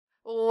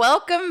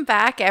Welcome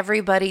back,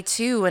 everybody,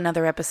 to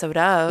another episode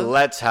of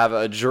Let's Have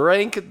a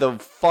Drink, the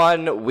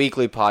fun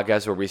weekly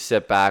podcast where we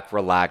sit back,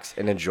 relax,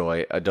 and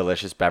enjoy a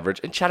delicious beverage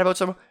and chat about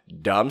some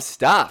dumb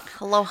stuff.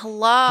 Hello,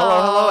 hello.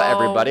 Hello,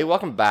 everybody.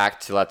 Welcome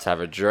back to Let's Have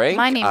a Drink.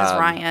 My name is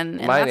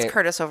Ryan, and that's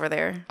Curtis over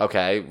there.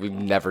 Okay, we've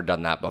never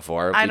done that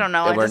before. I don't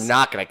know. And we're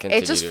not going to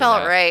continue. It just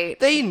felt right.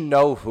 They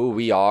know who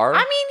we are. I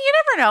mean, you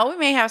never know. We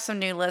may have some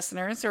new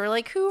listeners who are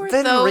like, who are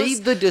Then those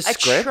read the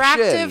description.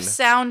 attractive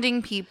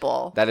sounding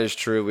people? That is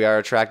true. We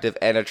are attractive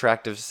and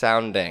attractive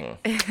sounding.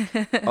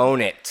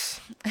 Own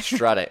it.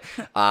 Strut it.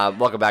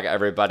 Welcome back,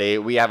 everybody.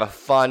 We have a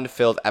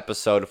fun-filled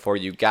episode for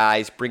you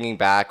guys, bringing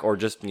back or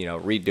just,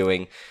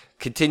 redoing,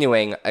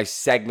 continuing a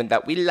segment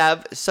that we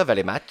love so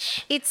very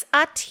much. It's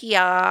a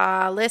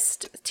tier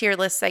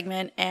list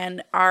segment,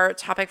 and our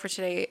topic for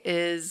today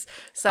is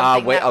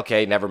something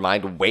Okay, never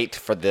mind. Wait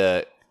for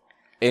the...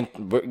 we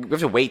have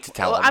to wait to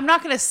tell them. I'm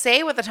not going to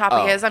say what the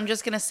topic is. I'm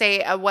just going to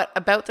say what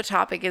about the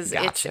topic is.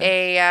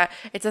 Gotcha.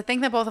 It's a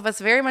thing that both of us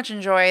very much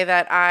enjoy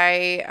that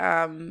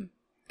I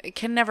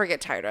can never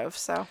get tired of.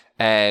 So.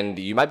 And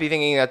you might be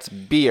thinking that's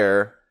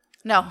beer.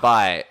 No.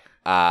 But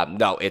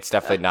no, it's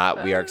definitely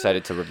not. We are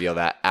excited to reveal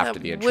that after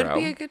the intro. Would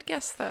be a good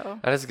guess, though.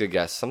 That is a good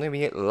guess. Something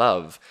we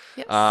love.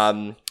 Yes.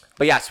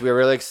 But yes, we're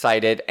really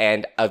excited.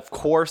 And of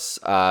course,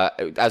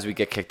 as we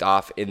get kicked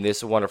off in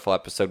this wonderful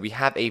episode, we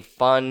have a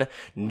fun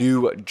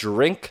new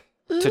drink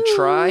to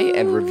try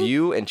and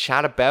review and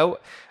chat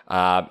about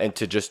and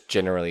to just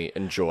generally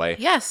enjoy.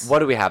 Yes. What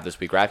do we have this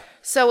week, Ryan?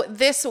 So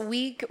this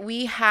week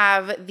we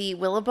have the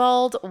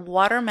Willibald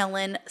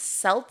Watermelon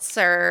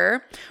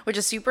Seltzer, which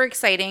is super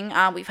exciting.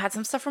 We've had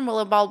some stuff from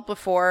Willibald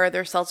before.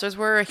 Their seltzers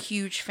we're a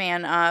huge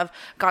fan of.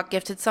 Got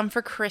gifted some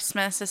for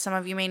Christmas, as some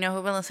of you may know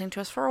who've been listening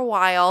to us for a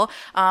while,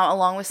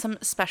 along with some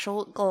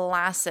special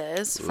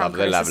glasses from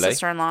Curtis'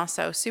 sister-in-law.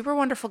 So super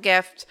wonderful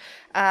gift.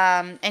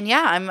 And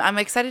yeah, I'm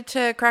excited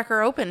to crack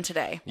her open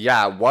today.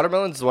 Yeah,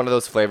 watermelon is one of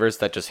those flavors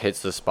that just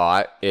hits the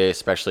spot,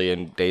 especially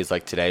in days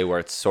like today where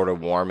it's sort of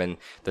warm and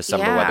the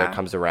summer weather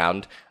comes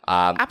around.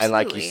 And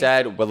like you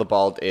said,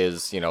 Willibald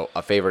is,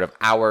 a favorite of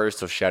ours,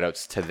 so shout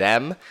outs to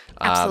them.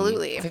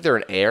 Absolutely. I think they're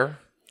in Ayr.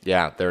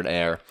 Yeah, they're in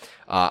Ayr,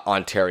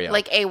 Ontario.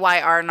 Like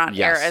AYR, not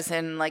yes. air, as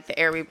in like the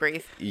air we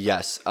breathe.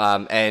 Yes,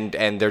 and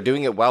they're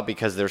doing it well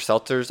because their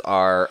seltzers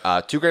are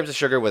 2 grams of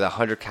sugar with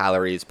 100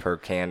 calories per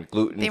can,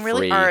 gluten-free. They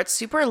really are. It's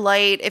super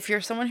light. If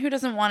you're someone who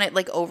doesn't want it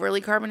like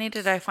overly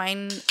carbonated, I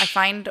find.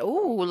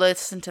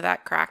 Listen to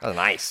that crack. Oh,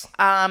 nice.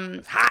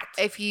 Hot.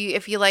 If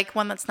you like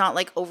one that's not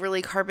like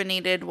overly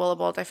carbonated,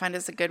 Willibald I find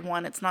is a good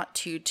one. It's not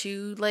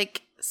too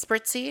like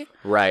spritzy.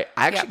 Right.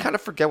 I actually kind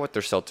of forget what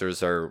their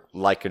seltzers are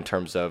like in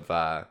terms of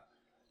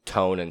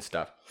tone and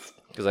stuff,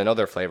 because I know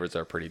their flavors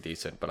are pretty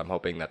decent, but I'm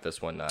hoping that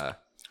this one I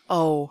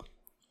took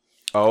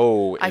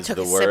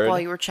a sip while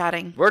you were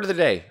chatting. Word of the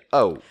day.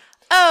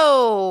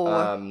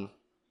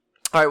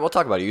 All right, we'll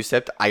talk about it. You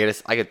sipped. I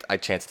get a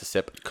chance to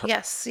sip.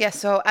 Yes.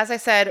 So as I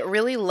said,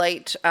 really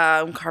light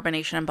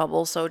carbonation and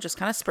bubbles, so it just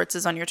kind of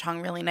spritzes on your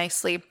tongue really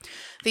nicely.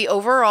 The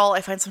overall,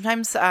 I find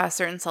sometimes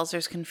certain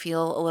seltzers can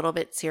feel a little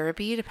bit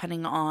syrupy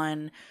depending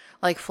on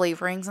like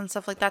flavorings and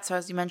stuff like that. So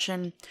as you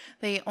mentioned,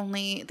 they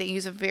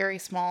use a very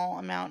small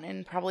amount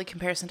in probably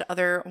comparison to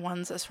other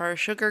ones as far as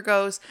sugar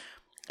goes.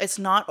 It's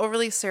not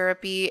overly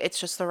syrupy. It's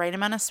just the right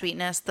amount of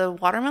sweetness. The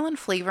watermelon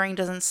flavoring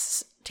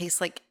doesn't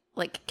taste like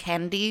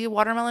candy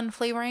watermelon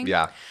flavoring.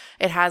 Yeah.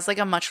 It has like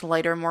a much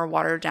lighter, more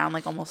watered down,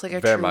 like almost like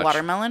a true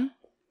watermelon.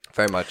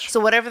 Very much. So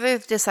whatever they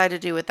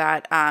decided to do with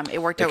that,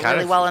 it worked out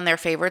really well in their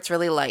favor. It's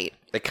really light.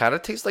 It kind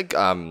of tastes like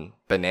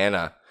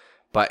banana,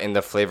 but in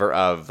the flavor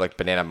of like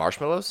banana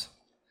marshmallows.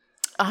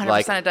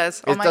 100% it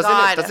does. Oh my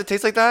God. Does it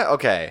taste like that?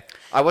 Okay.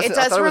 It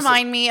does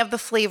remind me of the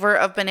flavor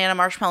of banana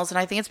marshmallows, and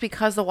I think it's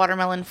because the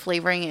watermelon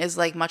flavoring is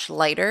like much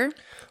lighter.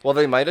 Well,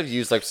 they might have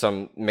used like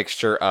some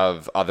mixture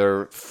of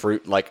other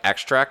fruit like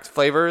extract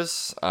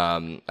flavors.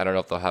 I don't know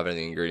if they'll have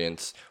any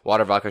ingredients.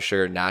 Water, vodka,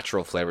 sugar,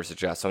 natural flavors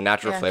suggest. So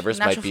natural flavors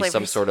might be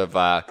some sort of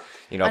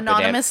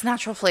anonymous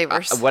natural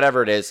flavors.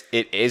 Whatever it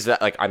is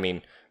that like, I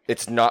mean,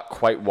 it's not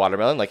quite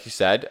watermelon like you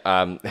said.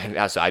 And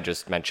as I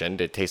just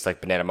mentioned, it tastes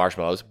like banana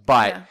marshmallows,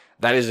 but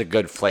that is a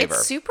good flavor.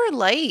 It's super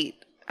light.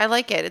 I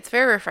like it. It's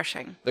very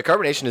refreshing. The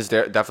carbonation is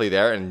definitely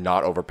there and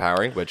not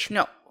overpowering, which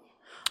no.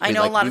 I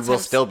know a lot of times we will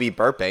still be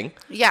burping.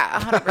 Yeah,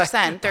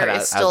 100%. There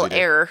is still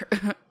air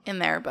in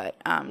there, but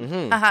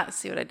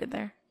see what I did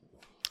there?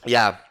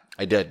 Yeah,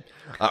 I did.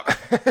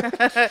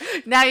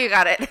 Now you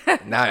got it.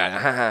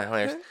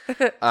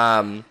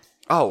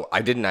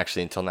 I didn't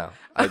actually until now.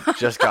 I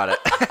just got it.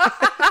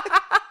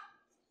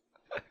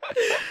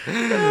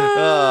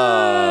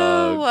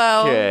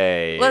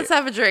 Okay. Let's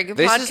have a drink.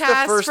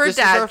 Podcast for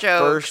dad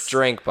jokes. First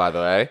drink, by the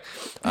way.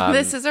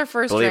 This is our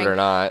first drink. Believe it or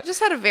not.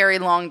 Just had a very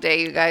long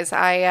day, you guys.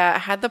 I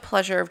had the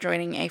pleasure of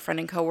joining a friend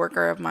and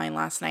coworker of mine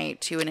last night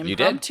to an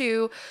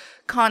impromptu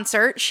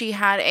concert. She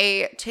had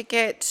a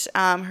ticket.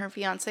 Her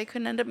fiance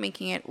couldn't end up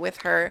making it with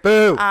her.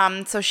 Boo.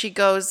 So she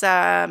goes.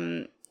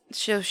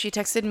 she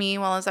texted me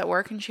while I was at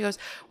work, and she goes,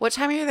 "What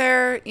time are you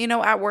there?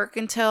 At work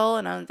until?"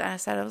 And I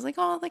said, I was like,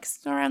 "Oh, like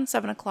around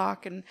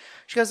 7:00." And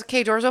she goes,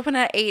 "Okay, doors open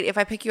at 8. If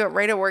I pick you up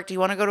right at work, do you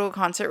want to go to a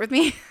concert with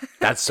me?"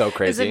 That's so It's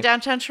crazy. in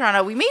downtown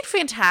Toronto. We made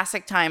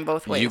fantastic time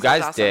both ways. You It was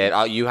guys awesome.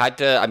 did. You had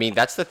to. I mean,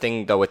 that's the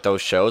thing though with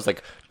those shows.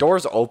 Like,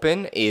 doors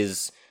open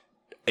is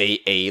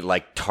a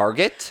like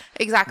target.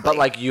 Exactly. But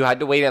like you had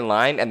to wait in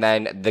line, and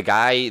then the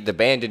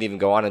band didn't even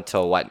go on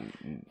until what,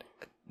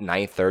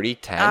 9:30,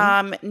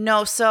 10?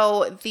 No,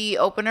 so the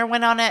opener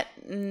went on at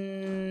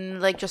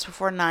like just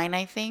before 9,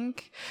 I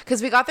think,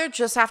 because we got there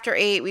just after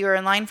 8. We were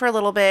in line for a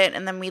little bit,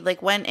 and then we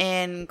like went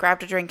in,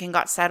 grabbed a drink, and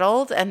got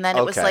settled. And then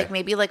it was Okay. like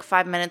maybe like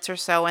 5 minutes or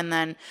so, and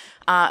then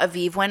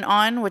Aviv went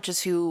on, which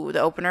is who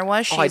the opener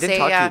was. Oh, I didn't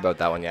talk to you about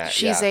that one yet.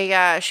 She's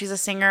a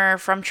singer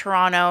from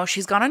Toronto.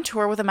 She's gone on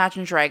tour with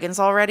Imagine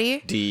Dragons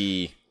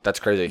already. That's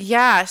crazy.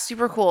 Yeah,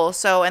 super cool.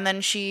 So, and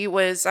then she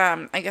was,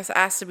 I guess,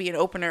 asked to be an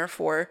opener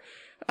for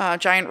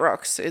Giant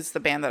Rooks is the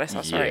band that I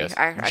saw. Sorry. Yes.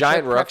 I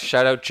Giant correct- Rooks.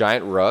 Shout out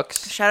Giant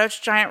Rooks. Shout out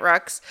to Giant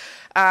Rooks.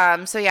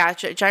 So yeah,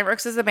 Giant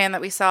Rooks is the band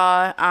that we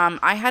saw.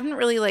 I hadn't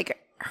really like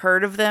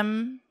heard of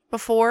them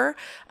before.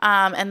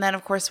 And then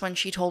of course when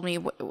she told me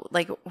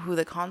like who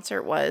the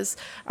concert was,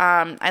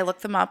 I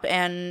looked them up,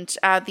 and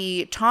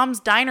the Tom's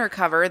Diner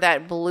cover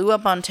that blew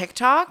up on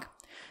TikTok,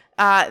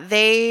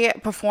 they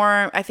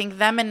perform, I think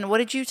them and what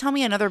did you tell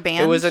me? Another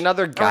band? It was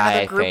another guy,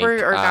 another group I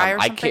think. or guy or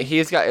I something? can't,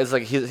 he's got, it's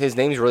like his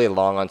name's really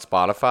long on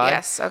Spotify.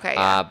 Yes, okay,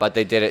 yeah. But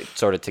they did it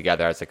sort of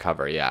together as a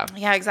cover, yeah.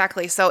 Yeah,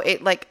 exactly. So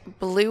it like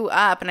blew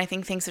up, and I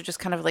think things have just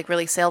kind of like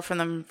really sailed from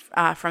them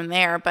from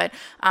there. But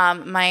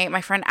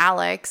my friend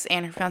Alex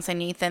and her fiance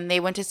Nathan, they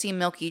went to see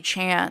Milky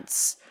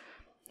Chance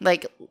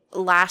like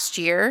last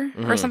year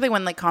or something,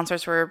 when like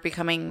concerts were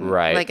becoming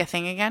Right. like a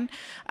thing again.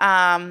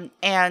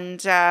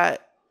 And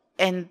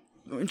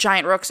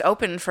Giant Rooks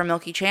opened for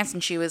Milky Chance,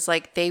 and she was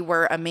like, they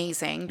were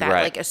amazing. That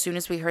Right. like as soon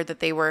as we heard that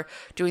they were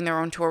doing their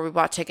own tour, we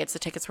bought tickets. The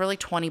tickets were like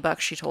 $20.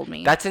 She told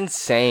me That's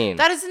insane.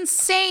 that is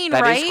insane,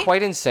 That right? is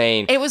quite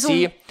insane. It was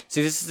see,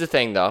 this is the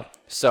thing though.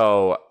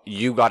 So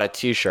you got a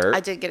T-shirt.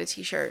 I did get a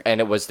T-shirt. And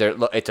it was there.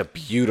 Look, it's a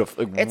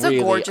beautiful. It's really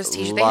a gorgeous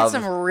T-shirt. They had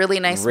some really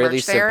nice really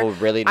merch there. simple,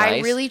 really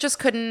nice. I really just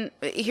couldn't.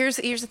 Here's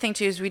the thing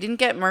too, is we didn't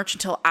get merch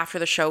until after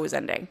the show was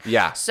ending.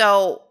 Yeah.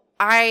 So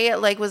I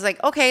like was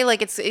like, okay,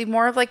 like it's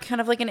more of like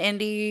kind of like an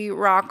indie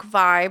rock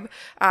vibe.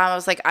 I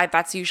was like,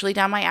 that's usually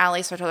down my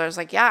alley. So I told her, I was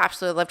like, yeah,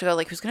 absolutely, I'd love to go.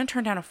 Like, who's gonna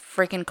turn down a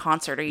freaking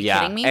concert? Are you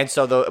kidding me? And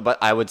so but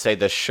I would say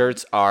the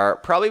shirts are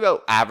probably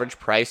about average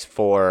price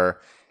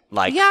for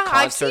like Yeah,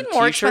 I've concert seen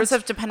more t-shirts.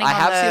 expensive depending I on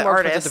have the seen more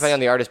artist. expensive depending on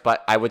the artist,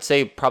 but I would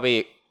say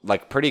probably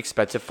like pretty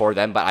expensive for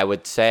them. But I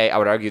would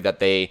argue that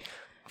they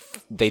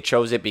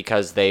chose it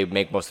because they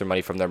make most of their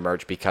money from their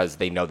merch because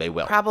they know they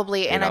will.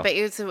 Probably, and know? I bet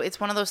you it's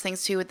one of those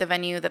things too with the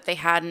venue that they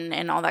had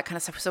and all that kind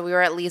of stuff. So we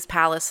were at Lee's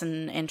Palace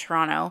in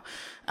Toronto.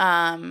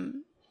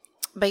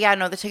 But yeah,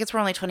 no, the tickets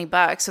were only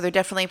 $20, so they're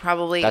definitely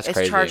probably That's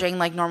crazy. charging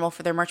like normal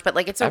for their merch. But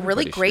like it's a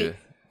really Everybody great should.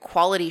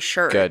 quality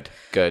shirt.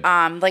 Good.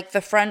 Like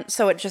the front,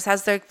 so it just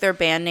has their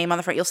band name on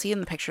the front. You'll see it in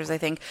the pictures, I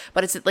think,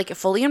 but it's like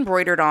fully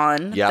embroidered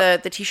on.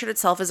 Yep. The T-shirt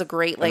itself is a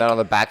great And like then on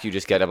the back, you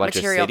just get a bunch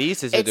material. of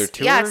cities. Is it their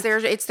tour? Yeah,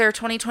 it's their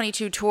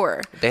 2022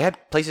 tour. They had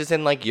places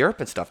in like Europe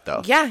and stuff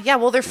though. Yeah.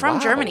 Well, they're from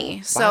Wow.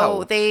 Germany, so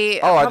Wow. they.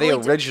 Oh, are they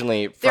probably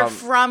originally from? They're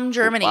from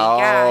Germany. Oh,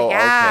 yeah. okay.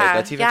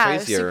 That's even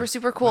crazier.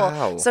 Super cool.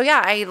 Wow. So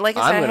yeah, I like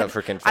I I'm said, gonna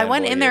freaking I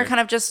went fanboy in there here.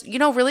 kind of just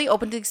really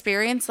open to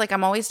experience. Like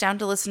I'm always down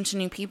to listen to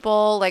new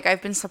people. Like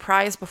I've been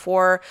surprised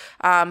before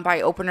by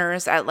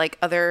openers at like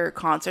other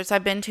concerts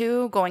I've been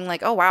to, going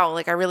like, oh wow,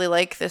 like I really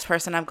like this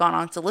person. I've gone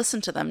on to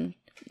listen to them.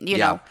 You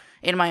know,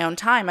 in my own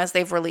time as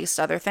they've released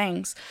other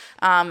things.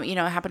 It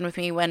happened with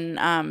me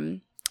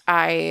when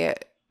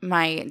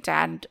my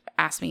dad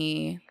asked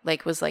me,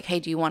 like, was like, hey,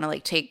 do you want to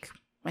like take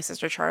my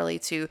sister Charlie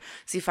to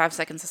see 5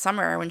 Seconds of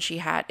Summer when she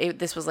had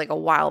this was like a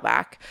while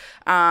back.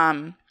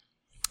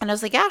 And I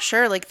was like, yeah,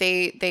 sure. Like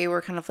they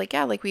were kind of like,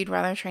 yeah, like we'd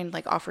rather try and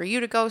like offer you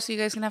to go so you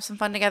guys can have some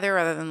fun together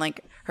rather than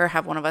like her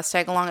have one of us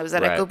tag along. It was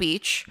at Right. Echo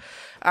Beach.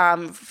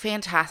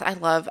 Fantastic.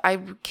 I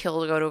would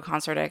kill to go to a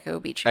concert at Echo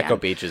Beach again. Echo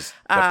Beach is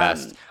the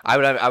best.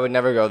 I would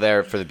never go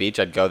there for the beach.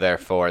 I'd go there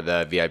for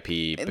the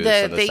VIP booths on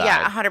the side.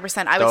 Yeah,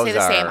 100%. I would say Those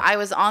the same. are- I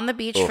was on the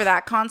beach for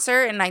that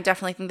concert, and I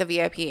definitely think the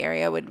VIP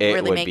area would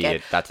really would make be it.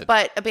 it. That's it.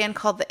 But a band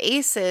called the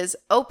Aces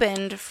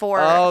opened for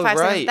Oh, 5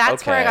 seconds. right.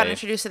 That's where I got Okay.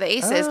 introduced to the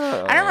Aces.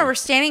 Oh. I remember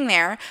standing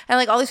there, and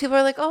like all these people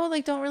are like, oh,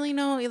 like don't really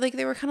know. Like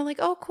they were kind of like,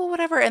 oh, cool,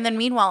 whatever. And then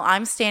meanwhile,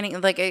 I'm standing,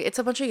 like it's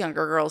a bunch of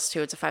younger girls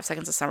too. It's a 5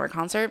 Seconds of Summer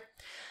concert.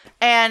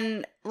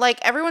 And like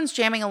everyone's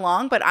jamming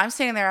along, but I'm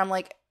standing there, I'm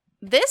like,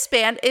 this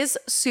band is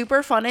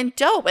super fun and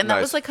dope. And that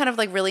Nice. was like kind of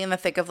like really in the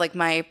thick of like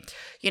my,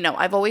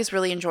 I've always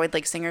really enjoyed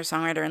like singer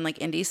songwriter and like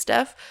indie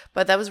stuff,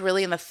 but that was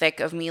really in the thick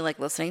of me like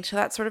listening to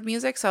that sort of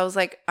music. So I was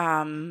like,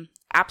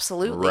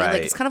 absolutely. Right.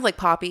 Like it's kind of like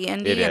poppy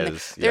indie. It and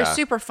is, they're yeah.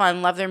 super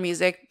fun. Love their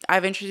music.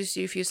 I've introduced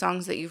you a few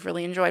songs that you've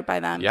really enjoyed by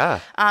them. Yeah.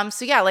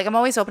 So yeah, like I'm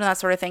always open to that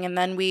sort of thing. And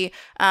then we,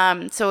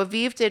 so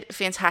Aviv did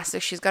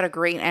fantastic. She's got a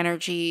great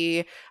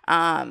energy.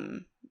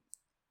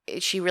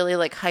 she really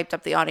like hyped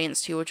up the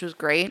audience too, which was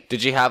great.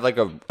 Did you have like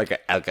a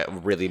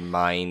really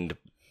mind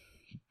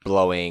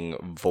blowing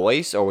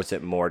voice, or was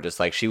it more just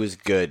like she was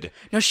good?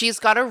 No, she's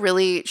got a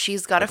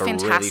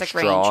fantastic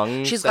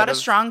range. She's got a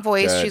strong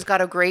voice. Good. She's got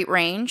a great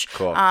range.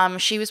 Cool.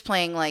 She was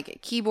playing like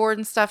keyboard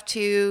and stuff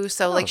too.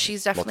 So like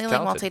she's definitely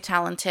like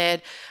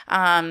multi-talented.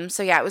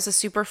 So yeah, it was a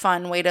super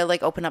fun way to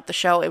like open up the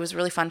show. It was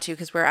really fun too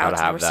because where Alex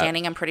and I were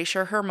standing, I'm pretty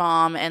sure her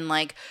mom and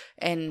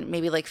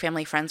maybe like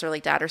family friends or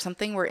like dad or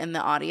something were in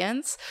the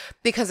audience,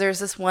 because there's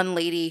this one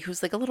lady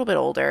who's like a little bit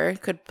older,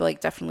 could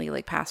like definitely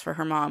like pass for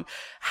her mom,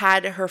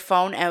 had her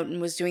phone out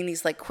and was doing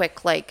these like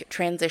quick like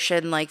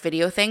transition like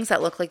video things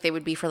that look like they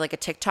would be for like a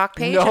TikTok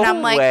page. No and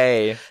I'm like,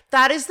 way.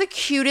 That is the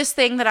cutest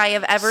thing that I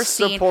have ever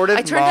seen. Supportive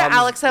I turned to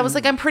Alex and I was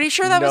like, I'm pretty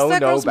sure that was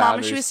that girl's mom,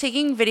 and she was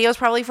taking videos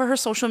probably for her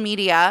social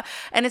media,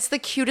 and it's the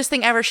cutest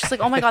thing ever. She's like,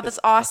 oh my God, that's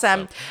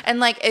awesome. And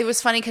like it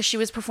was funny because she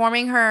was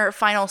performing her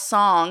final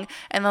song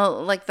and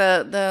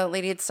the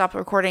lady had stopped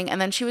recording,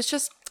 and then she was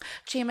just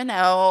jamming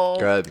out.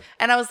 Good.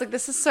 And I was like,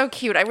 this is so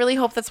cute. I really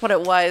hope that's what it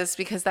was,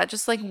 because that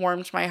just like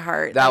warmed my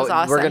heart. That was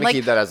awesome. We're gonna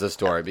keep that as a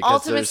story, because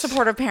ultimate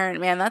supportive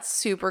parent, man. That's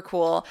super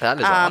cool. That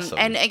is awesome.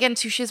 And again,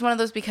 too, she's one of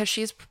those, because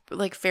she's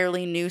like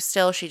fairly new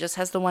still. She just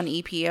has the one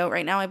EP out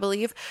right now, I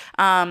believe.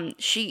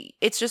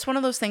 It's just one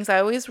of those things. I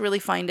always really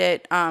find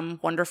it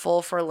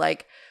wonderful for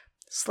like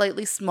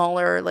slightly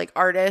smaller like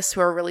artists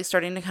who are really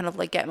starting to kind of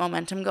like get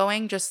momentum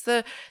going. Just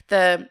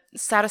the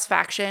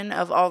satisfaction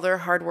of all their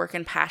hard work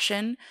and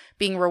passion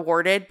being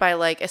rewarded by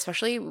like,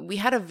 especially we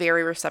had a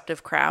very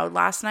receptive crowd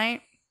last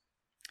night.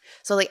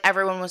 So like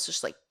everyone was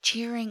just like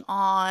cheering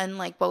on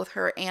like both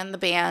her and the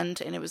band,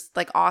 and it was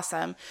like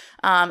awesome.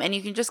 And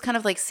you can just kind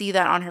of like see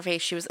that on her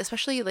face. She was,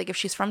 especially like if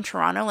she's from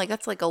Toronto, like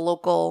that's like a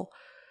local,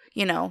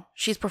 you know,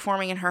 she's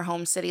performing in her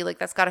home city. Like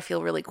that's got to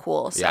feel really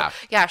cool. So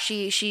yeah,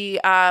 she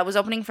was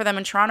opening for them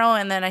in Toronto,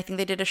 and then I think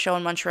they did a show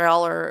in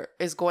Montreal, or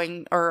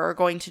are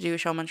going to do a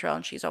show in Montreal,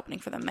 and she's opening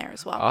for them there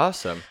as well.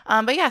 Awesome.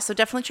 But yeah, so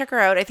definitely check her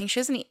out. I think she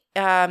has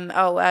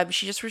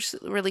she just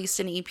released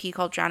an EP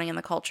called Drowning in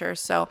the Culture.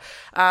 So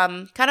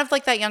kind of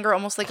like that younger,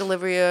 almost like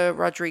Olivia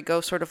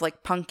Rodrigo, sort of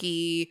like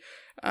punky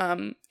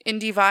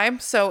indie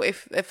vibe. So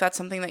if that's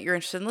something that you're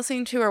interested in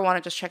listening to or want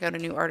to just check out a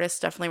new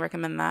artist, definitely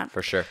recommend that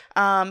for sure.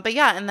 But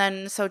yeah, and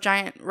then so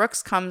Giant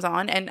Rooks comes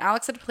on, and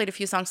Alex had played a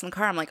few songs in the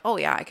car. I'm like, oh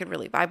yeah, I could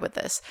really vibe with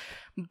this.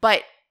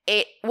 But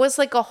it was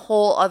like a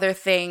whole other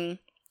thing.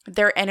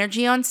 Their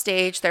energy on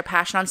stage, their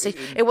passion on stage.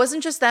 It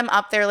wasn't just them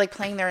up there like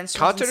playing their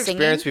instruments. Concert and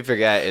singing. experience, we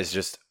forget, is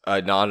just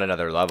on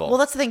another level. Well,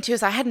 that's the thing too,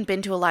 is I hadn't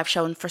been to a live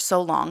show for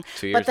so long.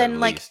 2 years, but then at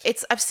like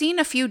least. I've seen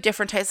a few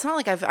different types. It's not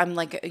like I'm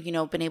like, you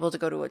know, been able to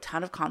go to a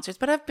ton of concerts,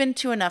 but I've been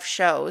to enough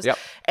shows. Yep.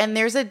 And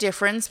there's a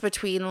difference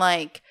between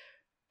like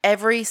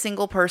every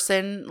single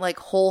person like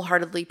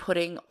wholeheartedly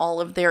putting all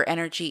of their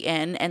energy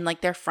in, and like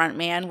their front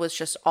man was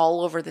just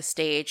all over the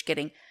stage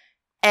getting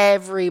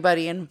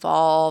everybody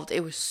involved.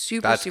 It was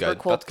super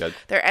cool. That's good.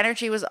 Their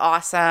energy was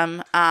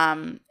awesome,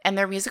 and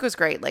their music was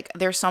great. Like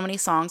there's so many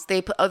songs.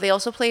 They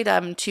also played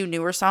 2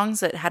 newer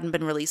songs that hadn't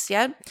been released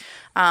yet,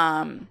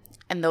 and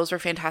those were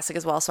fantastic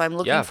as well. So I'm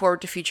looking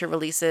forward to future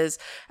releases.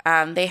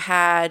 They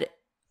had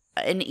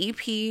an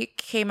EP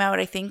came out.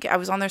 I think I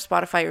was on their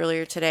Spotify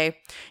earlier today.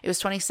 It was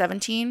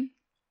 2017.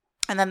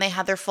 And then they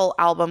had their full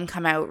album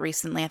come out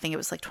recently. I think it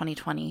was like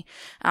 2020.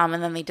 And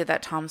then they did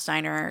that Tom's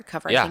Diner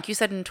cover. I think you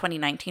said in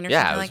 2019 or something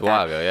like that. Yeah, it was a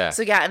while ago, yeah.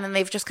 So yeah, and then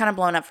they've just kind of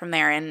blown up from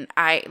there. And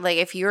I like,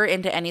 if you're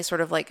into any sort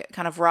of like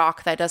kind of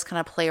rock that does kind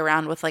of play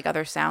around with like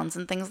other sounds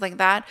and things like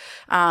that,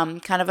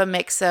 kind of a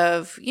mix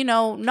of, you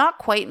know, not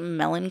quite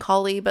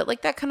melancholy, but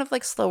like that kind of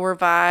like slower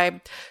vibe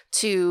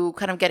to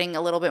kind of getting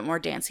a little bit more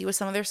dancey with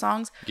some of their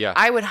songs. Yeah.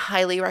 I would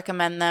highly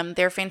recommend them.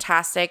 They're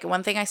fantastic.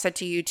 One thing I said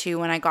to you too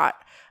when I got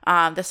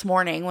this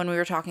morning when we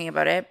were talking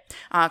about it,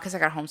 because I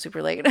got home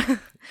super late.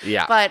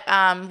 Yeah.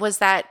 But was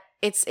that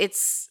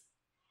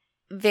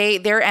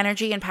their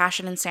energy and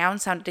passion and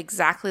sounded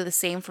exactly the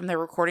same from their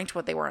recording to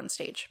what they were on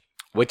stage.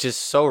 Which is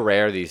so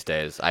rare these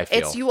days, I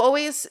feel. You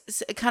always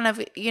kind of,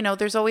 you know,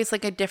 there's always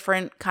like a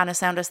different kind of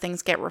sound as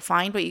things get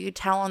refined, but you could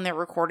tell on their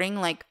recording,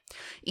 like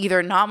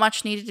either not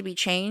much needed to be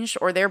changed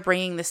or they're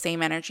bringing the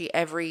same energy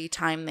every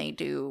time they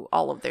do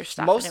all of their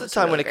stuff. Most of the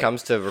time when it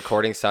comes to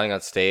recording sounding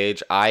on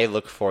stage, I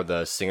look for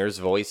the singer's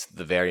voice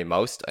the very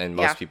most, and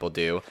most people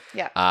do.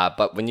 Yeah.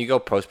 But when you go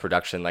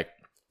post-production, like,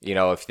 you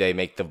know, if they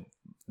make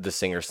the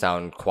singer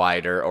sound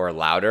quieter or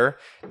louder,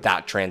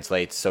 that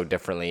translates so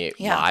differently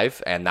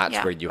live, and that's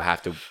where you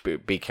have to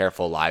be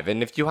careful live.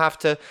 And if you have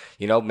to,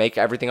 you know, make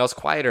everything else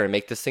quieter and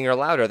make the singer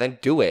louder, then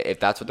do it if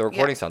that's what the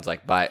recording sounds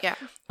like. But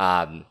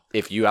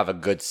if you have a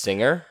good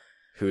singer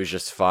who's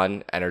just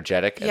fun,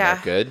 energetic, and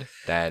they're good,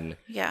 then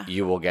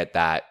you will get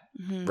that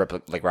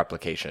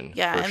replication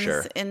for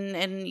sure.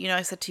 And you know,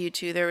 I said to you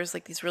too, there was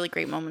like these really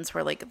great moments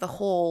where like the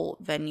whole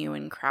venue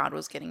and crowd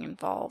was getting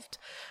involved.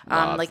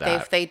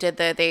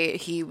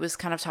 He was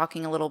kind of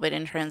talking a little bit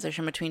in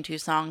transition between 2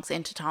 songs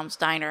into Tom's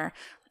Diner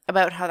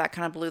about how that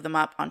kind of blew them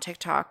up on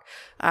TikTok.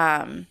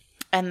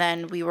 And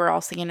then we were all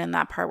singing in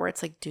that part where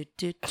it's like do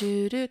do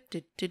do do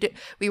do do do.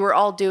 We were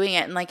all doing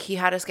it, and like he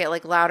had us get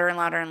like louder and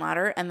louder and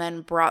louder, and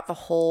then brought the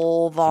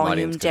whole volume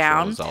Audience control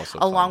down is also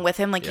along fun. with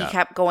him. Like he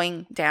kept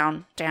going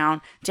down,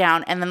 down,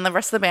 down, and then the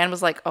rest of the band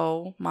was like,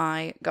 "Oh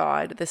my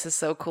god, this is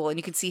so cool!" And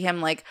you could see him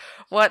like,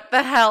 "What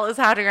the hell is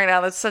happening right now?"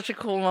 That's such a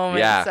cool moment.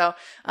 Yeah.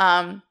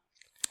 So,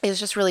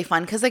 it's just really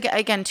fun because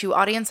again, too,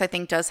 audience I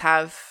think does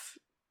have.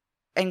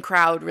 And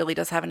crowd really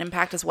does have an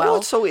impact as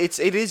well. So it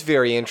is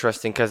very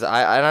interesting because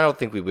I don't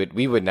think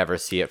we would never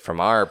see it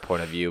from our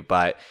point of view,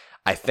 but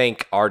I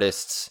think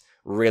artists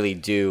really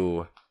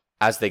do,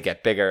 as they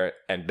get bigger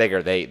and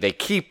bigger, they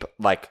keep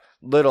like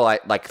little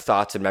like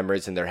thoughts and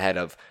memories in their head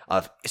of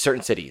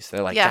certain cities.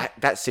 They're like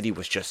that city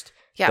was just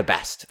the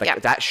best.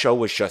 Like that show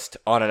was just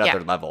on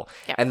another level.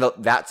 Yeah. And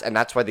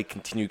that's why they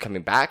continue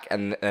coming back,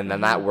 and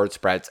then that word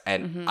spreads.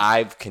 And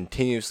I've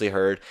continuously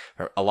heard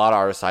a lot of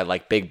artists I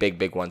like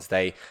big ones.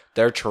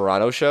 Their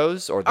Toronto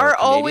shows or their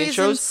Canadian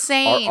shows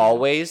insane. are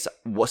always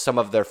some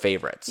of their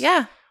favorites.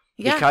 Yeah.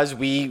 Yeah. Because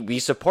we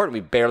support,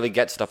 we barely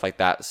get stuff like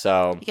that.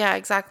 So yeah,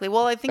 exactly.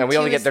 Well, I think and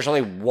there's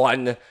only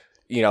one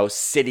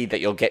city that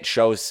you'll get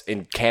shows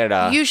in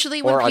Canada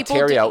usually when or people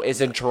Ontario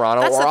is in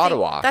Toronto or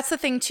Ottawa. That's the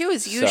thing too,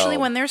 is usually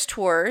when there's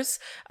tours,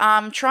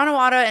 Toronto,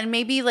 Ottawa, and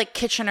maybe like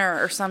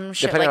Kitchener or some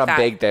shit depending like that.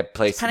 Depending on how big that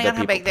place Depending on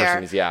how big they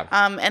are. Yeah.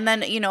 And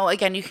then,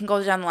 again, you can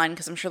go down the line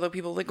because I'm sure there are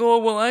people like, oh,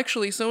 well,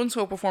 actually,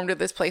 so-and-so performed at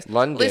this place.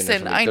 London.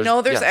 Listen, I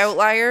know there's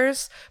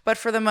outliers, but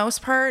for the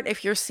most part,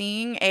 if you're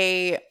seeing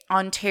a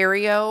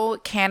Ontario,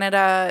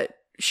 Canada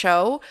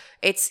show,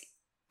 it's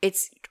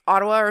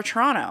Ottawa or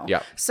Toronto.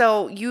 Yeah.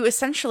 So you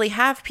essentially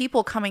have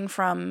people coming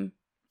from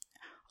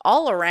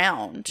all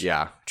around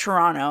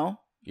Toronto,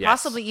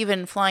 possibly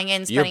even flying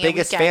in, your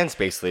biggest fans,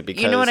 basically,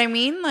 because you know what I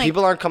mean? Like,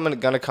 people aren't going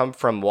to come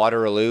from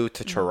Waterloo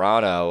to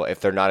Toronto if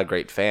they're not a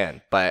great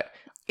fan. But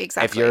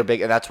exactly, if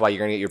you're that's why you're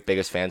going to get your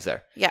biggest fans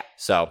there. Yeah.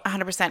 So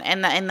 100%.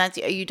 And that's,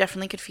 you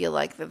definitely could feel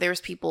like that there's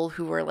people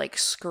who were like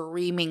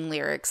screaming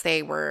lyrics.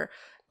 They were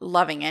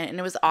loving it, and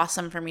it was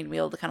awesome for me to be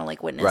able to kind of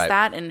like witness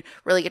that and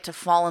really get to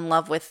fall in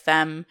love with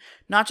them,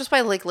 not just by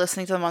like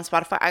listening to them on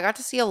Spotify. I got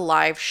to see a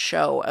live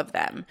show of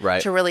them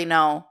to really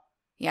know,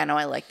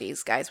 I like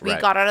these guys. We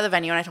got out of the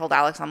venue and I told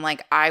Alex, I'm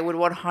like, I would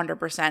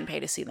 100%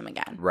 pay to see them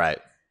again. Right.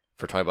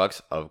 For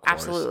 $20, of course.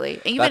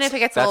 Absolutely. Even if it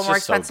gets a little more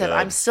expensive,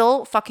 I'm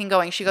still fucking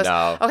going. She goes,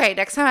 okay,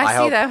 next time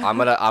I see them. I'm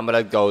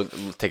gonna go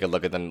take a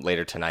look at them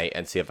later tonight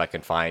and see if I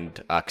can find,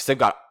 because they've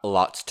got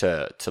lots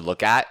to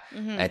look at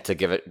and to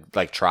give it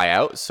like try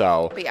out.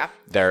 So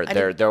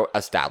they're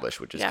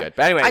established, which is good.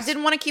 But anyways, I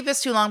didn't want to keep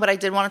this too long, but I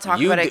did want to talk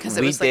about it because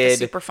it was like a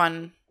super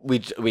fun. We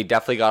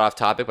definitely got off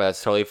topic, but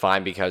that's totally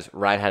fine because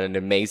Ryan had an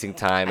amazing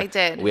time. I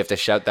did. We have to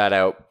shout that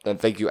out, and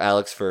thank you,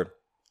 Alex, for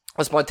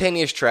a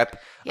spontaneous trip,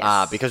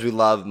 because we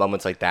love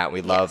moments like that.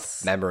 We love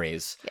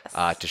memories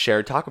to share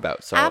and talk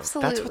about. So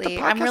absolutely, that's what the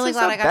podcast I'm really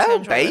glad I got to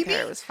enjoy it with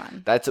her. It was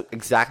fun. That's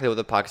exactly what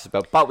the podcast is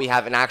about. But we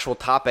have an actual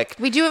topic.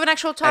 We do have an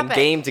actual topic and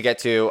game to get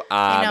to.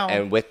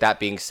 And with that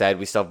being said,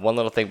 we still have one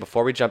little thing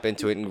before we jump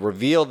into it and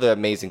reveal the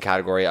amazing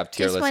category of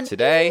tier list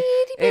today.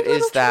 It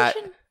is that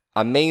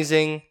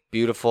amazing,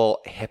 beautiful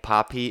hip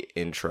hoppy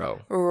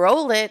intro.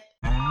 Roll it.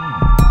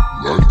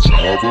 Let's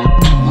have a drink.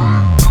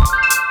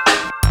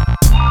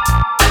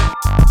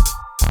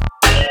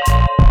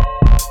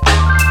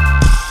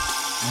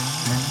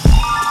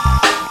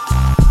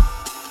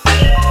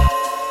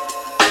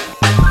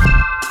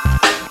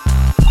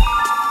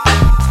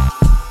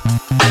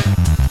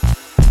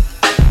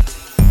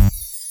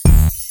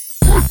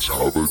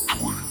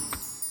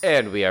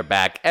 And we are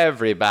back,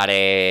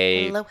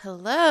 everybody.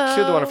 Hello.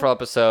 To the wonderful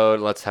episode.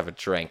 Let's have a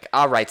drink.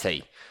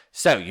 Alrighty.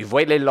 So, you've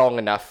waited long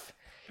enough.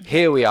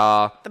 Here we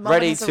are,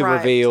 ready to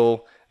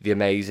reveal the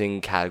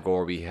amazing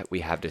category we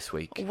have this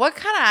week. What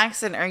kind of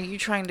accent are you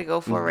trying to go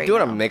for right now? now?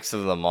 Doing a mix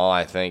of them all,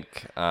 I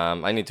think.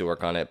 I need to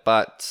work on it,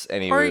 but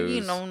anywho.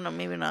 Or, no,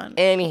 maybe not.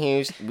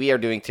 Anywho, we are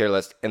doing tier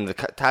list, and the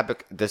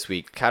topic this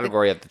week,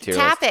 category of the tier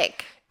list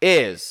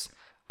is,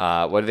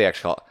 what do they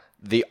actually call it?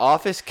 The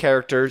Office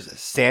characters'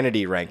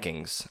 sanity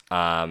rankings,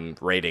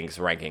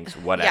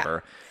 rankings,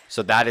 whatever.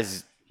 So that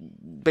is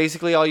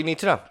basically all you need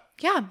to know.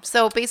 Yeah.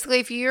 So basically,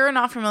 if you're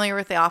not familiar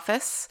with The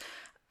Office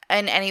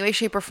in any way,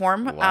 shape, or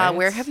form,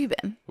 where have you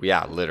been?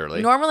 Yeah,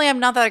 literally. Normally, I'm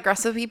not that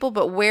aggressive with people,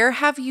 but where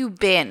have you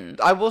been?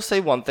 I will say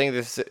one thing.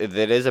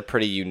 That is a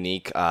pretty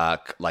unique,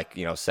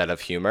 set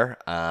of humor.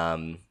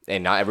 And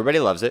not everybody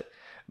loves it,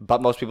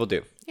 but most people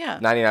do. Yeah.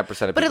 99% of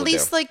people do. But at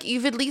least,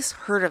 you've at least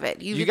heard of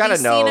it. You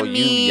gotta know.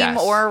 Seen a meme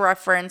or a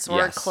reference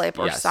or a clip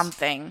or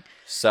something.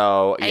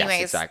 So, anyways,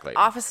 yes, exactly.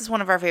 Office is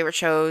one of our favorite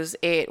shows.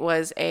 It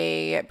was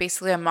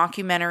basically a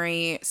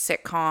mockumentary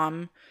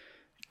sitcom.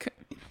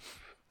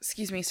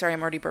 Excuse me, sorry,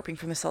 I'm already burping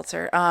from the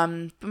seltzer.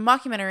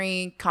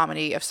 Mockumentary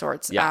comedy of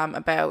sorts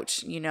about,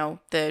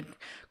 the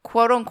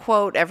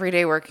quote-unquote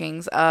everyday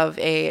workings of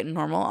a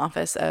normal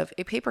office of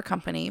a paper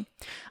company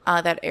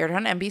that aired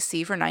on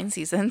NBC for 9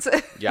 seasons.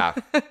 Yeah.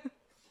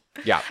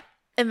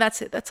 And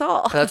that's it. That's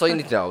all. That's all you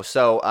need to know.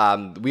 So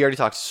we already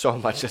talked so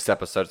much this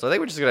episode, so I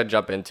think we're just going to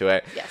jump into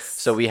it. Yes.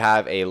 So we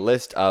have a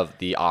list of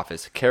the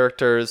Office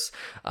characters.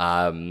 We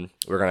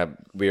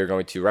are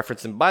going to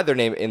reference them by their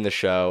name in the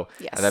show,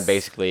 Yes. and then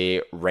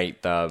basically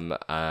rate them.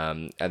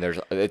 And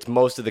it's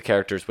most of the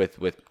characters with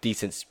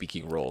decent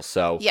speaking roles.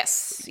 So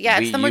Yes. Yeah,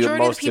 it's the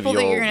majority of most people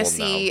that you you're going to will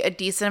see know. a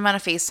decent amount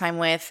of FaceTime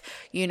with.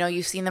 You know,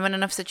 you've seen them in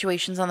enough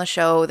situations on the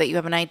show that you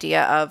have an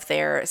idea of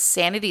their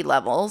sanity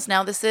levels.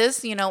 Now, this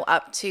is,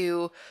 up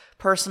to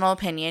personal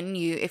opinion.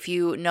 If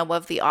you know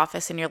of The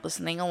Office and you're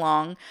listening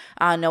along,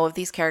 know of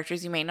these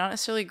characters, you may not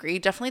necessarily agree.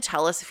 Definitely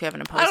tell us if you have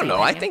an opposing I don't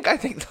know. opinion. I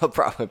think they'll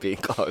probably be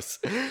close.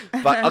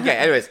 But okay.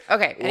 Anyways.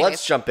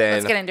 Let's jump in.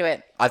 Let's get into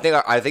it. I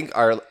think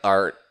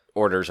our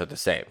orders are the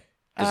same.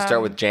 Does it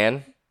start with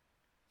Jan?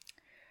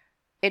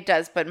 It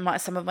does, but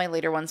some of my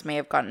later ones may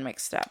have gotten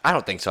mixed up. I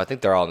don't think so. I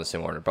think they're all in the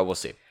same order, but we'll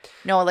see.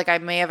 No, like I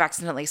may have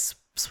accidentally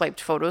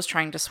swiped photos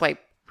trying to swipe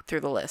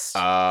through the list.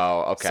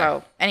 Oh, okay.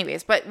 So,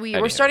 anyways, but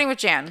we're starting with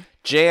Jan.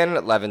 Jan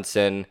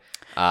Levinson,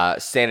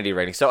 sanity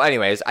rating. So,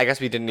 anyways, I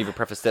guess we didn't even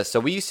preface this. So,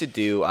 we used to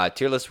do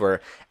tier lists where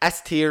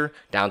S tier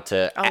down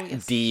to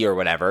yes. D or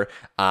whatever.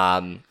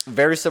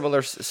 Very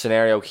similar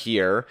scenario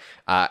here,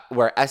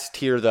 where S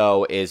tier,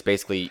 though, is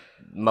basically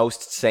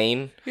most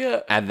sane.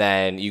 Yeah. And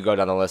then you go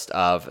down the list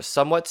of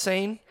somewhat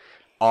sane,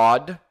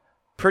 odd,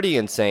 pretty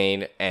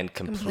insane, and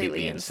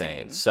completely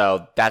insane.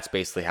 So, that's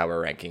basically how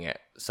we're ranking it.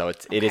 So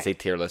it is a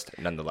tier list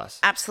nonetheless.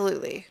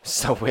 Absolutely.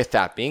 So with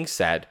that being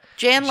said,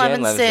 Jan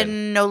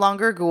Levinson, no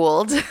longer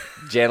Gould.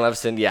 Jan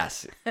Levinson,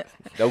 yes.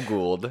 No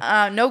Gould.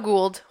 No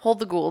Gould. Hold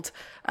the Gould.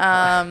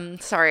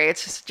 Sorry,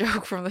 it's just a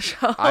joke from the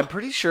show. I'm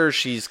pretty sure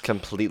she's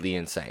completely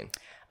insane.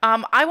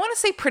 I want to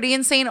say pretty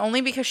insane only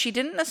because she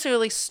didn't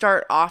necessarily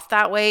start off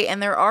that way, and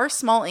there are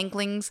small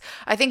inklings.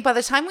 I think by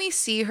the time we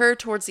see her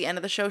towards the end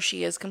of the show,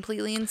 she is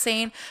completely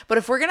insane. But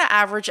if we're going to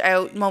average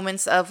out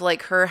moments of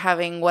like her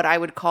having what I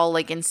would call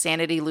like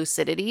insanity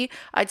lucidity,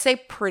 I'd say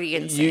pretty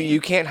insane. You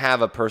can't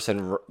have a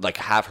person like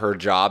have her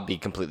job be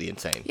completely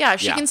insane. Yeah,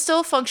 she can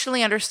still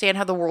functionally understand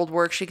how the world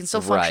works. She can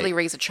still functionally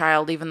raise a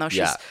child, even though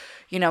she's,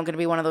 going to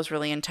be one of those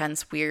really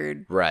intense,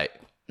 weird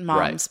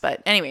moms.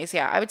 But anyways,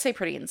 I would say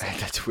pretty insane.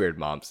 That's weird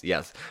moms.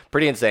 Yes.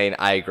 Pretty insane.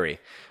 I agree.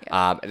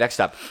 Yeah. Next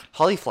up,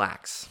 Holly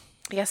Flax.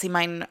 Yeah, see,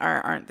 mine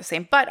aren't the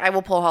same, but I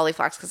will pull Holly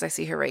Flax because I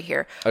see her right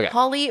here. Okay.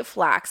 Holly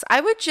Flax. I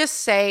would just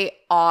say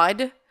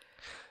odd.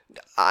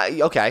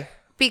 Okay.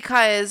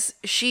 Because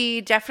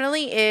she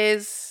definitely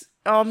is...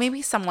 Oh,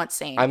 maybe somewhat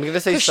sane. I'm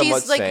gonna say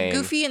somewhat sane. She's like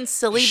goofy and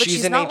silly, but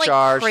she's in not HR.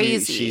 Like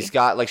crazy. She's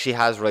got like she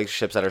has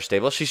relationships that are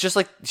stable. She's just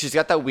like she's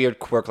got that weird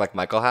quirk like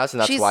Michael has,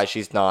 and that's why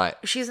she's not.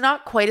 She's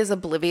not quite as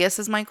oblivious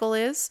as Michael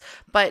is,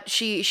 but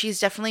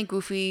she's definitely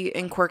goofy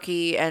and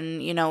quirky,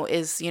 and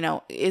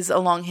is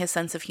along his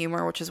sense of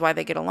humor, which is why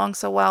they get along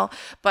so well.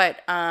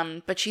 But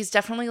she's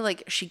definitely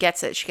like she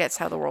gets it. She gets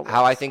how the world works.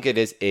 How I think it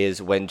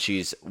is when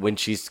she's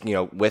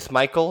with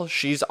Michael,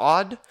 she's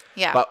odd.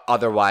 Yeah. But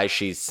otherwise,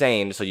 she's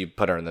sane, so you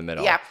put her in the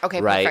middle. Yeah.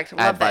 Okay. Right? Perfect.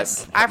 Love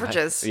this.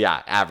 Averages.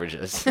 Yeah.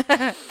 Averages.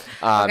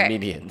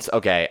 Medians.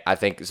 Okay. I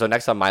think so.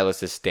 Next on my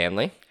list is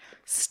Stanley.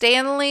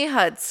 Stanley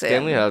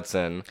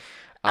Hudson.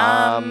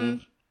 So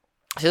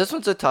this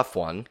one's a tough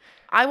one.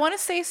 I want to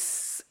say,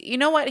 you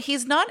know what?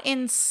 He's not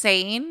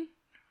insane.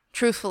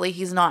 Truthfully,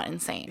 he's not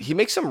insane. He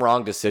makes some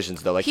wrong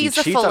decisions though. Like he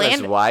cheats on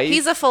his wife.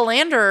 He's a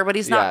philanderer, but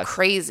he's not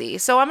crazy.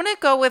 So I'm gonna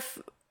go with.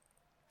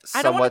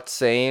 Somewhat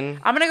sane.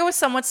 I'm gonna go with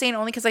somewhat sane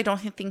only because I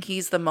don't think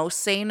he's the most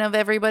sane of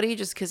everybody.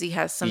 Just because he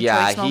has some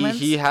choice moments.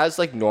 He has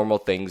like normal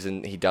things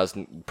and he does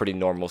pretty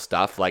normal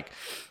stuff. Like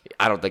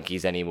I don't think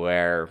he's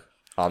anywhere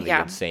on the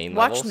insane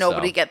level. Watch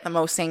nobody get the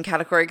most sane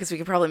category because we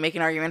could probably make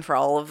an argument for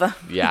all of them.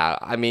 Yeah,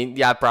 I mean,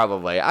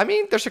 probably. I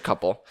mean, there's a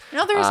couple.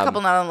 No, there's a couple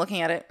now that I'm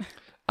looking at it.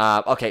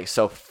 Okay,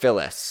 so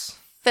Phyllis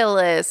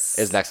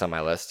is next on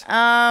my list.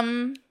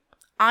 I'm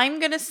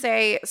gonna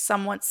say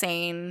somewhat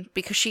sane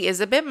because she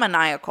is a bit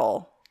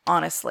maniacal.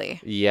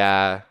 Honestly.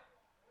 Yeah.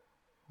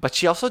 But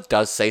she also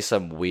does say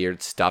some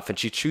weird stuff and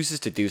she chooses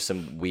to do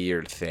some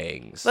weird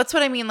things. That's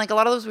what I mean. Like a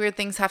lot of those weird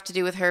things have to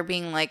do with her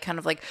being like kind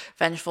of like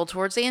vengeful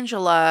towards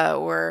Angela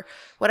or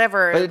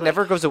whatever. But it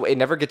never goes away. It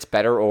never gets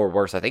better or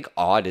worse. I think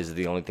odd is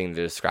the only thing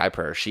to describe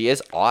her. She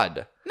is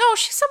odd. No,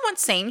 she's somewhat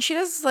sane.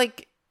 She's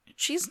like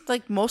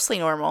mostly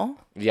normal.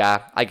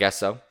 Yeah, I guess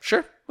so.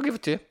 Sure. We'll give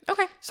it to you.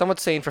 Okay.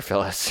 Somewhat sane for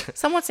Phyllis.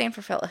 Somewhat sane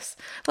for Phyllis.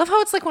 Love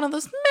how it's like one of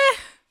those meh.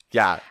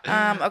 Yeah.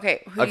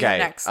 Okay. Who do you have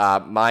next?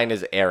 Mine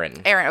is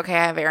Erin. Erin. Okay,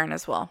 I have Erin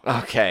as well.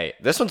 Okay.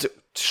 This one's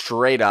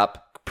straight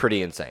up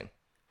pretty insane.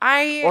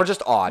 Or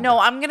just odd. No,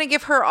 I'm gonna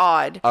give her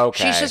odd.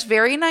 Okay. She's just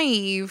very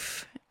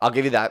naive. I'll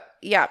give you that.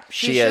 Yeah,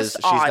 she is.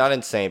 She's not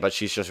insane, but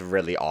she's just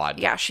really odd.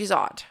 Yeah, she's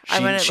odd.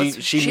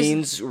 She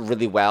means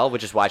really well,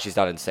 which is why she's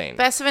not insane.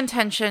 Best of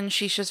intention.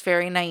 She's just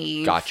very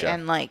naive. Gotcha.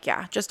 And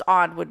just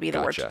odd would be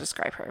the word to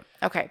describe her.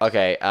 Okay.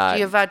 Okay. Do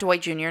you have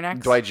Dwight Jr.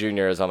 next? Dwight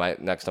Jr. is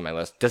next on my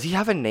list. Does he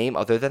have a name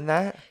other than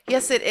that?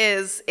 Yes, it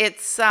is.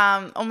 It's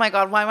oh my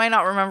god, why am I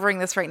not remembering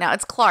this right now?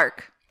 It's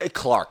Clark.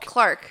 Clark.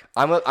 Clark.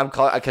 I'm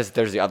Clark because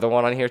there's the other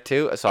one on here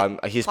too. So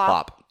he's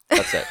Plop.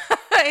 That's it.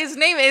 His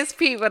name is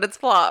Pete, but it's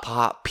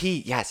Plop.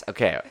 Pete. Yes.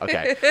 Okay.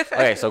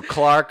 Okay. So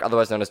Clark,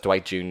 otherwise known as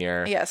Dwight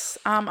Jr. Yes.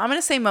 I'm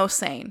gonna say most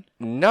sane.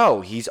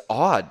 No, he's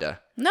odd.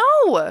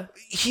 No.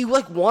 He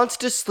like wants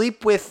to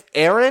sleep with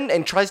Aaron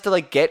and tries to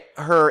like get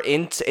her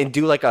in and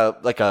do like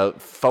a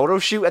photo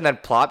shoot, and then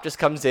Plop just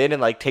comes in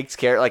and like takes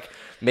care, like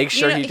makes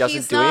sure he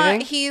doesn't do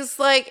anything. He's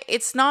like,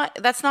 that's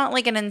not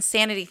like an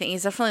insanity thing.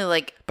 He's definitely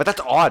like But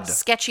that's odd.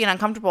 sketchy and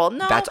uncomfortable.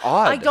 No, That's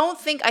odd.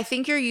 I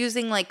think you're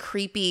using like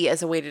creepy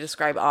as a way to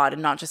describe odd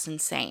and not just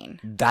insane.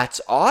 That's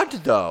odd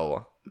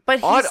though. But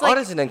he's Odd like,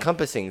 is an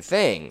encompassing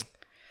thing.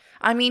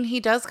 I mean, he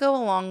does go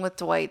along with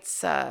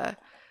Dwight's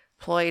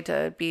ploy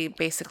to be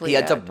basically He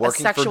ends up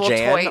working a for sexual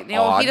Jan? toy.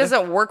 No, Odd. he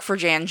doesn't work for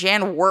Jan.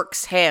 Jan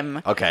works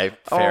him. Okay,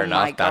 fair Oh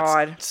enough. my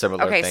God. That's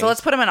similar. Okay, things. so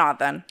let's put him in odd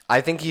then.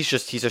 I think he's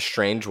a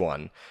strange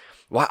one.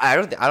 Well, I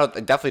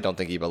definitely don't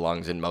think he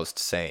belongs in most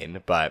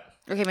sane, but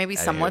Okay, maybe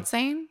somewhat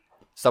sane.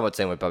 somewhat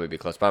sane would probably be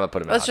close. But I'm gonna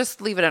put him. Let's in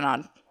just leave it in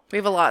odd. We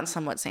have a lot in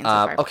somewhat sane so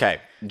far. okay,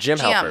 Jim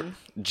Halpert.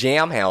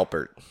 Jam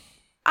Halpert.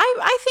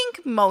 I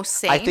think most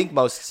sane. I think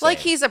most sane. Like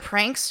he's a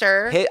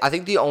prankster. I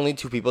think the only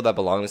two people that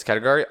belong in this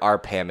category are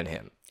Pam and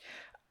him.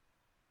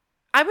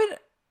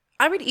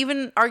 I would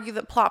even argue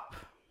that Plop.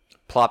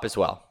 Plop as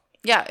well.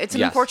 Yeah, it's an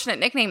Yes. unfortunate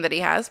nickname that he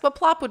has, but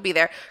Plop would be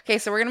there. Okay,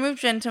 so we're gonna move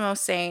Jen to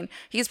most sane.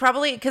 He's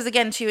probably because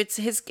again, too, it's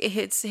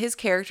his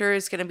character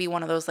is gonna be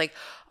one of those like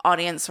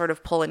audience sort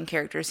of pull-in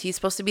characters. He's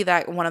supposed to be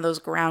that one of those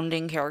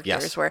grounding characters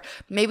Yes. where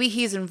maybe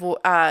he's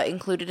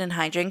included in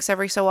hijinks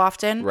every so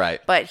often, Right.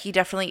 But he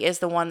definitely is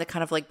the one that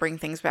kind of like bring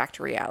things back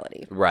to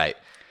reality. Right.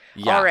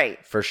 Yeah. All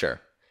right. For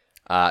sure.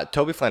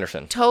 Toby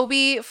Flenderson.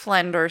 Toby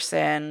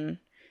Flenderson.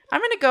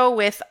 I'm gonna go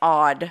with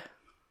odd.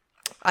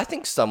 I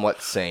think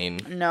somewhat sane.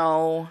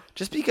 No.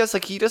 Just because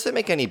like he doesn't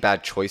make any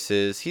bad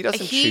choices. He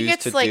doesn't He choose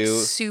gets to like do.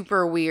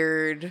 super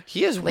weird.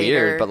 He is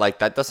later. weird, but like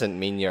that doesn't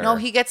mean you're. No,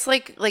 he gets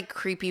like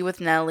creepy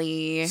with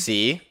Nelly.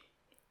 See,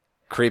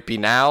 creepy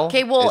now.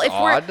 Okay, well, is if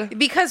odd. we're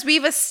because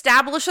we've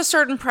established a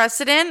certain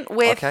precedent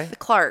with Okay.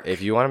 Clark,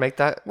 If you want to make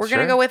that, we're sure.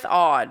 gonna go with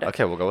odd.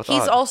 Okay, we'll go with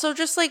He's odd. also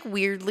just like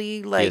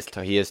weirdly like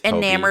he is Toby.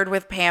 enamored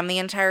with Pam the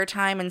entire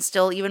time, and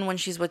still even when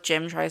she's with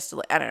Jim tries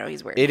to. I don't know.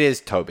 He's weird. It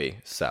is Toby.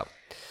 So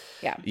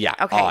yeah.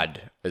 Okay.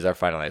 odd is our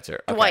final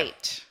answer. Okay.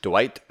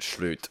 Dwight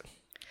Schrute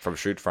from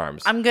Schrute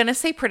Farms. I'm gonna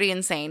say pretty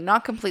insane,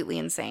 not completely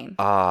insane.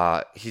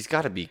 He's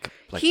got to be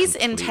like He's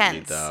completely,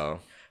 intense. though.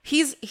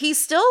 He's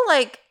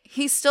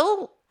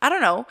still I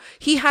don't know.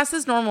 He has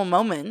his normal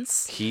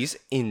moments. He's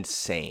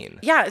insane.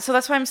 Yeah, so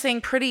that's why I'm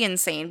saying pretty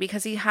insane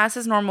because he has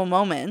his normal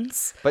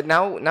moments. But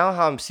now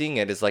how I'm seeing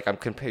it is like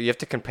you have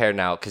to compare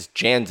now because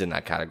Jan's in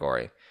that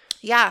category.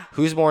 Yeah,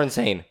 Who's more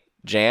insane,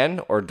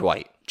 Jan or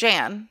Dwight?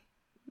 Jan.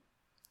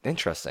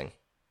 Interesting.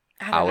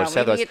 I would don't say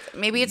know. those-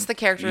 Maybe it's the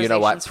characterizations. You know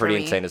what? for Pretty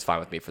me. insane is fine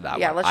with me for that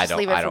Yeah, one. let's just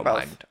leave it I for don't both.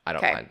 mind. I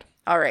don't Okay. mind.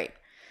 All right.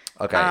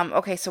 Okay.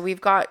 Okay, so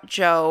we've got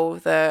Joe,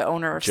 the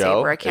owner of Joe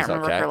Saber. I can't is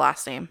remember okay. her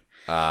last name.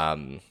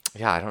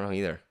 Yeah, I don't know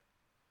either.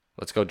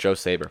 Let's go Joe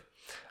Saber.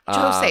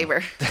 Joe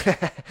Saber.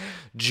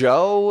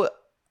 Joe,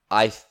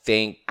 I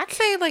think I'd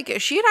say like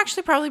she'd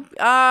actually probably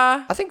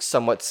I think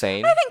somewhat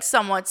sane. I think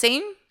somewhat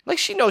sane. Like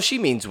she knows she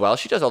means well.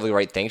 She does all the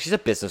right things. She's a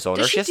business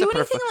owner. Does she has do to put her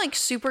anything foot- like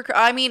super?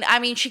 I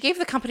mean, she gave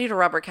the company to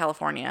Robert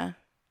California.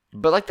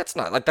 But like that's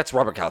not like that's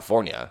Robert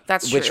California.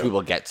 That's which true. we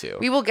will get to.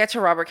 We will get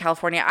to Robert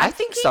California. I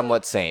think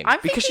somewhat sane I'm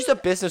because she's a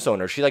business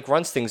owner. She like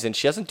runs things and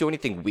she doesn't do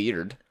anything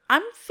weird.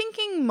 I'm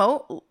thinking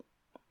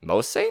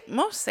Most sane?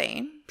 most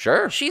sane.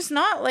 Sure. She's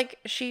not like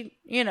she's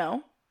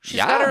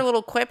Yeah. got her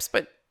little quips,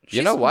 but she's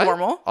You know what?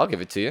 normal. I'll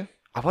give it to you.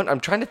 I'm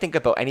trying to think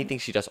about anything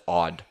she does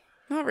odd.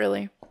 Not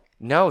really.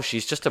 No,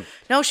 she's just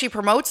No, she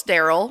promotes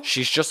Daryl.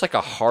 she's just like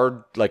a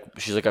hard like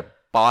she's like a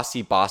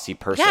bossy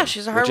person. Yeah,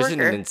 she's a hard which isn't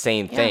worker. an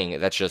insane Yeah. thing.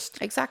 That's just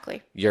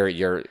Exactly.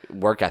 your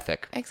work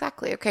ethic.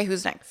 Exactly. Okay,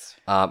 who's next?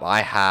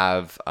 I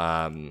have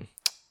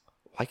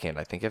why can't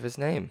I think of his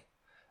name?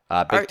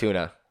 Big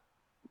Tuna.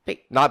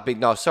 Big. Not big.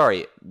 No,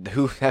 sorry.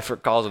 Whoever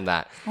calls him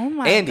that? Oh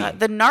my Andy. god,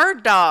 the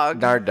Nard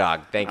Dog. Nard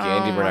Dog. Thank you,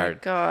 Andy Oh Bernard.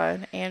 my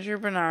god, Andrew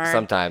Bernard.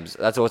 Sometimes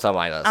that's what's on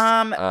my list.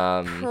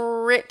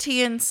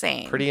 Pretty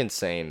insane. Pretty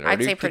insane.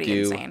 I'd say pretty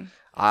insane.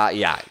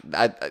 Yeah.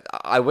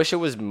 I wish it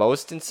was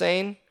most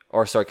insane,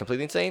 or sorry,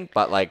 completely insane.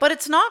 But like, But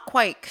it's not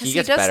quite because He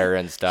gets better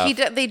and stuff.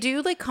 They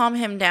do like calm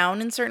him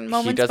down in certain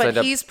moments, does but end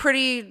up- he's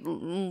pretty.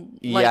 Like,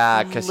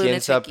 yeah, because he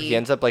ends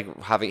lunatic-y. up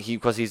like having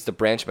because he's the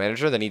branch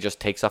manager. Then he just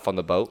takes off on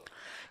the boat.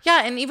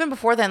 Yeah, and even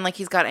before then, like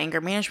he's got anger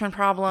management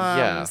problems.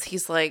 Yeah.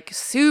 He's like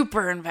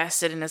super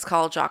invested in his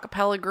college a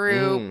cappella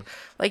group.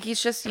 Like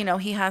he's just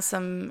he has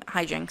some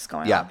hijinks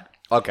going Mm. Yeah.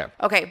 on. Okay.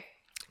 Okay,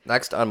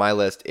 Next on my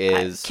list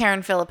is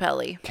Karen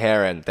Filippelli.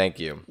 Karen. Thank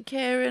you.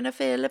 Karen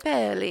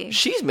Filippelli.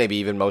 She's maybe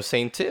even most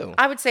sane too.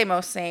 I would say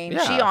most sane.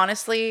 Yeah. She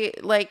honestly,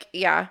 like,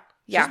 yeah.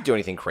 She doesn't do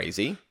anything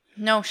crazy.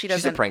 No, she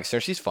She's a doesn't.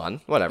 prankster. She's fun.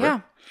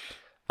 Whatever.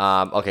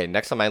 Yeah. Okay.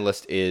 Next on my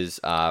list is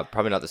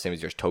probably not the same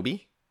as yours.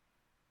 Toby.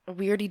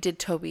 We already did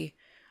Toby.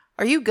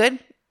 Are you good?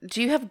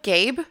 Do you have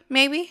Gabe,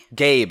 maybe?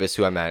 Gabe is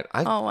who I meant.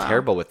 I'm Oh, wow.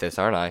 terrible with this,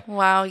 aren't I?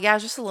 Wow, yeah,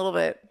 just a little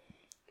bit.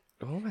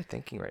 Who am I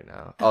thinking right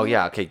now? Oh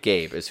yeah, okay.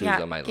 Gabe is who's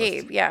on my list.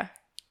 Gabe, yeah.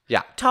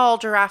 Yeah. Tall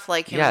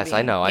giraffe-like human Yes, I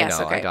being. know. Yes,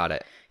 okay. I got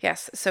it.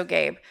 Yes, so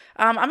Gabe.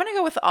 I'm gonna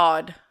go with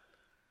Odd.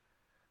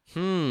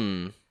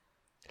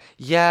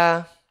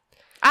 Yeah.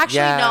 Actually,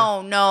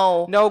 Yeah.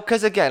 no. No,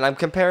 because again, I'm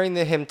comparing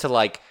him to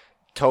like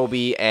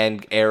Toby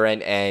and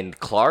Aaron and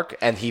Clark,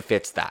 and he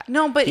fits that.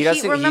 No, but he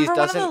doesn't. remember one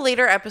of the doesn't-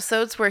 later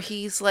episodes where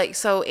he's like,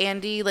 so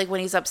Andy, like when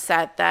he's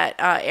upset that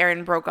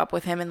Aaron broke up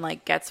with him and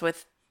like gets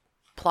with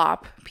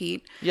Plop,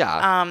 Pete.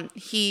 Yeah.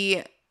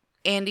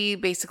 Andy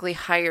basically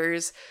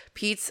hires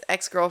Pete's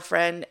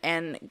ex-girlfriend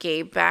and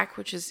Gabe back,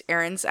 which is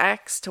Aaron's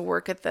ex, to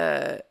work at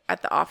the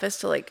office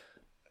to like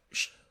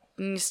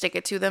stick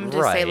it to them to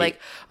say Right. like,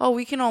 oh,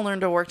 we can all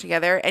learn to work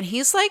together. And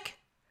he's like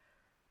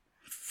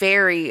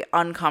very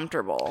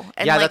uncomfortable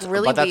and yeah, like that's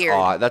really but that's weird.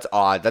 odd. That's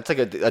odd. That's like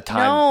a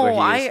time No, where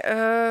he's.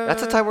 I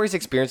That's a time where he's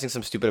experiencing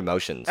some stupid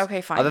emotions.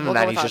 Okay, fine. Other than We'll go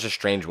that, with he's just odd. a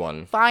strange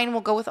one. Fine,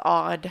 we'll go with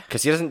Odd.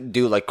 Because he doesn't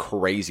do like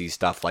crazy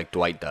stuff like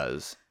Dwight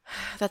does.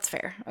 That's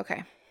fair.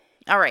 Okay.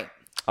 All right.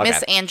 Okay.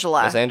 Miss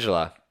Angela. Miss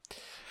Angela.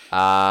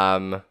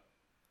 I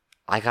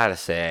gotta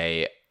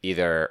say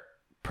either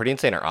Pretty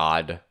Insane or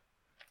Odd.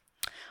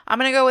 I'm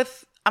gonna go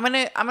with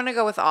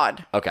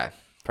Odd. Okay,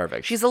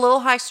 perfect. She's a little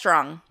high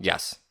strung.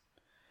 Yes,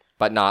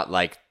 but not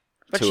like.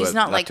 But to she's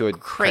not, like, to a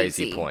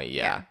crazy. point.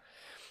 Yeah.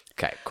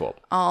 Okay. Cool.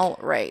 All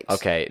right.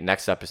 Okay.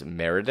 Next up is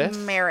Meredith.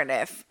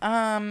 Meredith.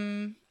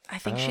 I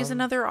think she's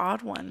another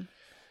odd one.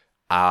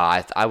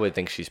 I would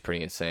think she's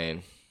pretty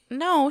insane.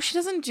 No, she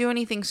doesn't do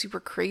anything super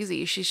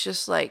crazy. She's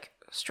just like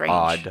strange.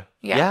 Odd.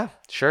 Yeah.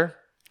 Sure.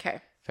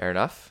 Okay. Fair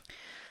enough.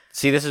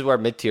 See, this is where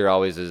mid tier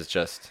always is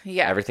just.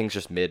 Yeah. Everything's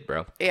just mid,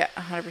 bro. Yeah,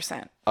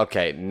 100%.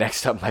 Okay.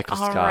 Next up, Michael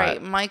All Scott.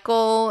 right,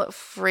 Michael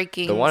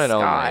freaking The one and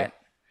Scott.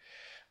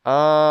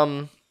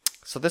 only.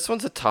 So this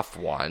one's a tough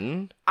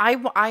one.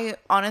 I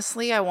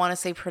honestly, I want to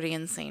say pretty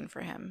insane for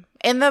him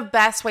in the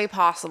best way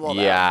possible.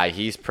 Though. Yeah,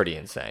 he's pretty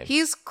insane.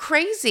 He's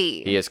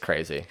crazy. He is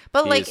crazy.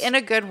 But He like is- in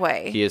a good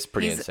way. He is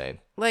pretty He's, insane.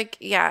 Like,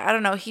 yeah, I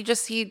don't know. He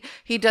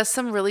does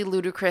some really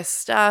ludicrous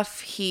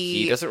stuff.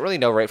 He doesn't really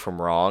know right from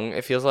wrong,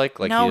 it feels like.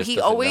 No, just he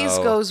doesn't always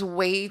know. goes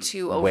way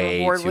too Way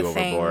overboard too with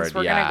overboard, things.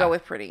 We're yeah. gonna go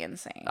with pretty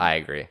insane. I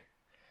agree.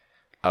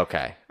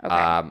 Okay.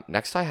 Okay.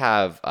 Next I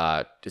have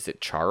is it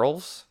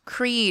Charles?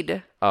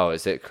 Creed. Oh,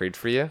 is it Creed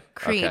for you?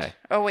 Creed. Okay.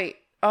 Oh wait.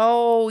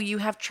 Oh, you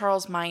have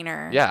Charles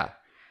Minor. Yeah.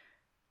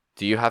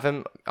 Do you have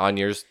him on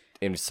yours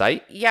in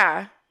sight?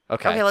 Yeah.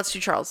 Okay. Okay, let's do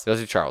Charles.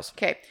 Those are Charles.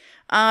 Okay.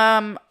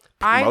 I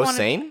Most want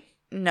sane?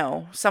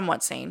 No,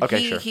 somewhat sane.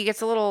 Okay, sure. He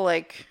gets a little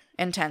like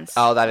intense.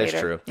 Oh, that is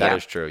later. true. That Yeah.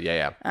 is true.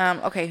 Yeah.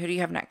 Okay, who do you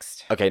have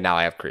next? Okay, now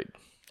I have Creed.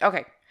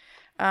 Okay.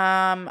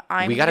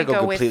 We gotta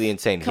go with completely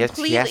insane. He has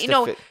to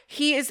no, fit-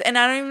 he is, and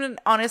I don't even.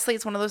 Honestly,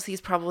 it's one of those. He's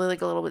probably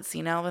like a little bit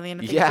senile by the end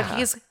of things. Yeah. But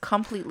he is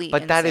completely.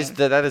 But that is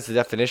insane. the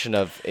definition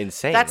of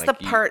insane. That's Like,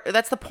 the part.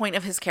 That's the point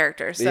of his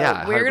character. So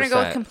Yeah, we're gonna go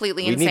with 100%.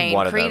 completely We need insane.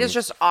 one of Creed is them.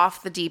 just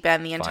off the deep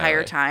end the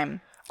entire Finally.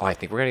 time. Oh, I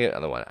think we're gonna get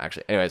another one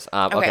actually. Anyways,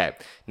 okay.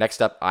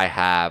 Next up, I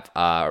have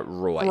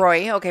Roy.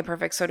 Roy. Okay,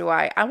 perfect. So do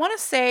I. I want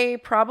to say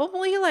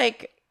probably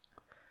like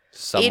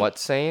Somewhat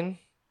sane.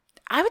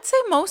 I would say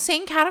most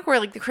sane category.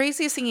 Like the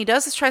craziest thing he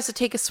does is tries to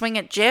take a swing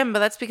at Jim, but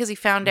that's because he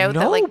found out No,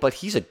 that like but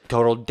he's a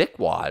total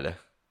dickwad.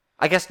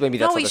 I guess maybe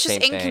that's no, not he's the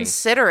just same thing.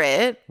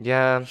 inconsiderate.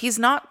 Yeah, He's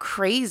not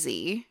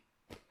crazy.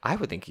 I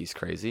would think he's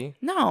crazy.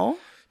 No.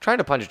 Trying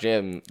to punch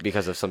Jim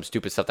because of some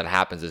stupid stuff that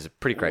happens is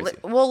pretty crazy.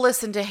 Well,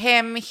 listen to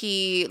him.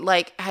 He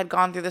like had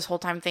gone through this whole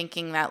time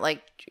thinking that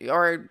like,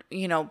 or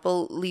you know,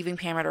 believing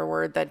Pam at her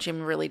word that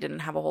Jim really didn't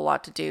have a whole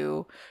lot to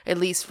do, at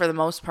least for the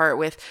most part,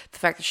 with the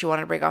fact that she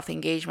wanted to break off the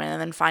engagement,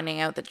 and then finding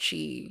out that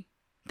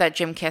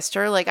Jim kissed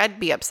her. Like, I'd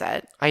be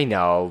upset. I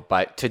know,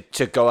 but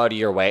to go out of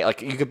your way,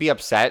 like you could be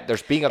upset.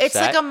 There's being upset. It's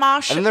like a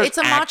macho. and then there's It's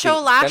a macho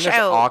acting- lash then there's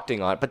out.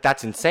 acting on it, but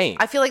that's insane.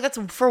 I feel like that's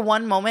for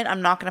one moment.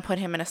 I'm not going to put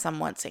him in a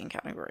somewhat sane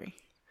category.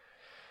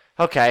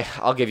 Okay,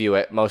 I'll give you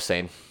it. Most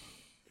sane.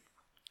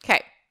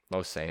 Okay,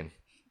 Most sane.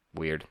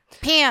 Weird.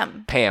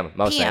 Pam.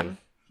 Most Pam. sane.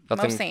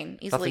 Most sane,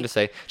 easily. Nothing to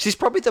say. She's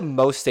probably the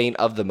most sane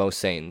of the most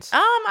sanes.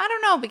 I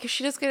don't know because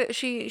she does get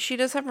she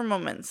does have her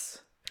moments.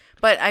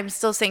 But I'm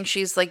still saying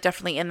she's like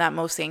definitely in that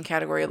most sane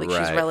category. Like she's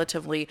Right.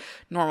 relatively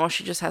normal.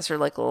 She just has her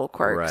like little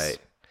quirks.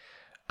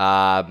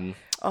 Right.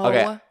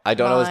 Okay. I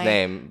don't know his my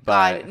name,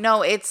 but God.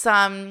 No, it's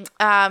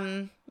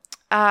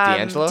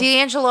D'Angelo?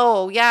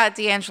 D'Angelo. Yeah,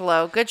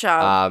 D'Angelo. Good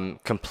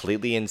job.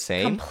 completely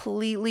insane.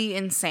 Completely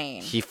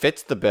insane. He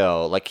fits the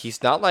bill. Like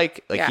he's not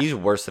like Yeah. he's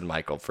worse than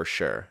Michael for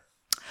sure.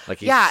 Like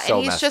he's yeah, so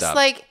and he's messed just up.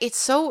 like it's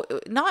so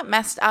not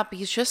messed up.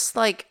 He's just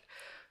like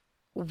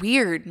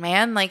weird,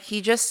 man. Like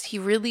he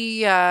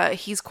really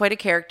he's quite a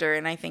character,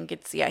 and I think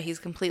he's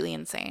completely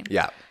insane.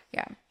 Yeah.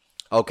 Yeah.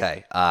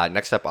 Okay.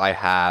 Next up I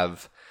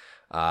have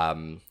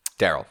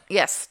Daryl.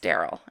 Yes,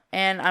 Daryl.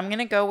 And I'm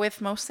gonna go with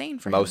most sane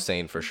for him. Most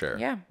sane for sure.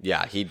 Yeah.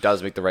 Yeah, he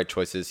does make the right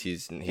choices. He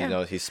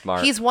knows he's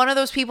smart. He's one of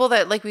those people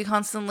that like we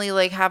constantly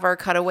like have our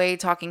cutaway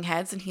talking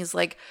heads, and he's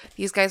like,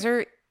 these guys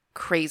are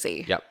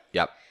crazy. Yep.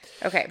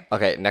 Okay.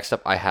 Okay, next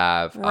up I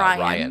have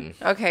Ryan.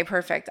 Okay,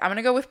 perfect. I'm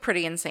gonna go with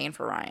pretty insane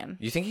for Ryan.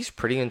 You think he's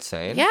pretty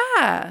insane?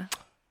 Yeah.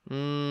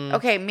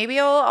 Okay, maybe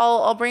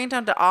I'll bring it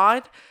down to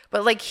odd,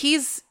 but like he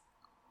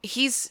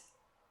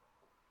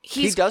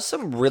does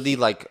some really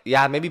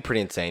maybe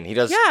pretty insane. He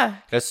does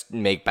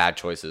make bad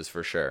choices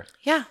for sure.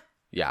 Yeah.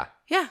 Yeah.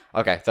 Yeah.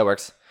 Okay, that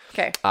works.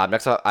 Okay.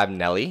 Next up I have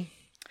Nelly.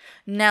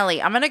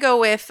 Nelly. I'm gonna go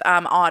with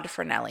odd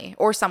for Nelly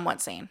or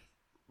somewhat sane.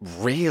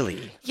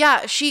 Really?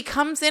 Yeah, she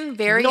comes in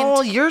very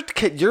No,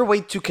 you're way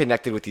too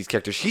connected with these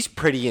characters. She's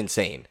pretty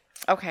insane.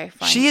 Okay,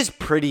 fine. She is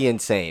pretty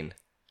insane.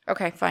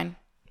 Okay, fine.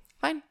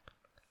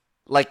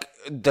 Like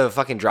the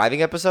fucking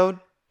driving episode,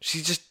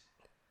 she's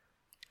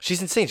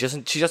insane.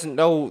 She doesn't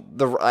know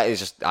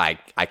it's just I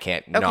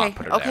can't not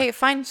put her there. Okay,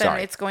 fine. Then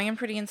Sorry. it's going in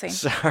pretty insane.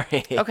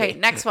 Sorry. Okay,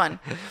 next one.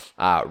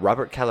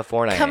 Robert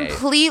California.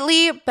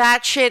 Completely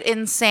batshit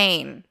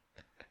insane.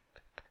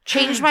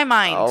 Changed my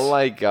mind. Oh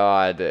my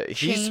god.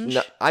 Change.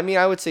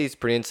 I would say he's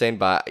pretty insane,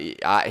 but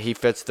he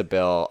fits the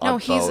bill on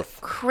he's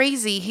both.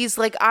 crazy. He's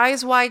like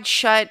eyes wide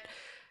shut,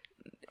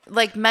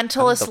 like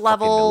mentalist the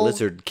level. fucking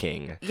Lizard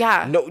King.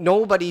 Yeah.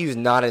 Nobody who's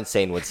not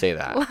insane would say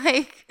that.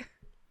 Like.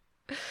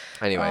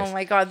 Anyways. Oh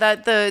my god,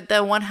 that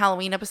the one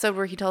Halloween episode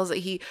where he tells that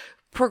he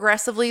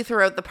progressively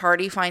throughout the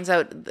party finds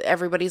out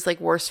everybody's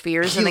like worst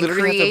fears and then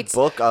creates has a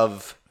book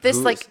of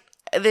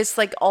this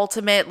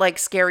ultimate like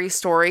scary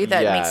story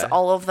that makes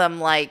all of them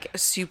like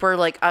super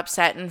like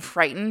upset and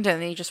frightened,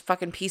 and then he just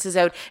fucking pieces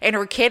out, and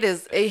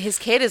his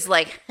kid is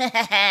like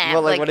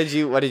well, like what did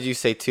you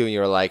say too? And you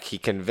were like, he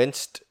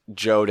convinced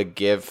Joe to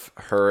give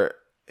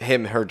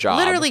him her job.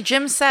 Literally,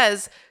 Jim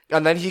says,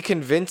 and then he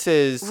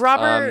convinces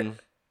Robert.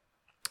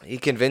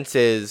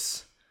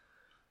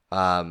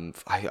 I'm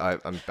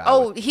bad.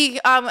 Oh, he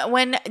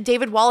when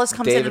David Wallace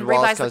comes in and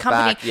rebuys the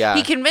company,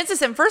 he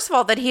convinces him first of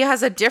all that he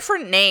has a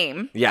different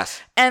name. Yes.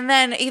 And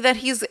then that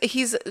he's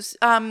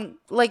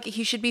like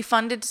he should be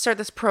funded to start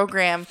this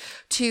program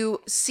to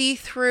see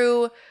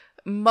through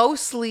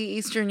mostly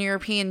Eastern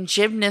European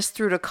gymnasts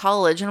through to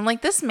college. And I'm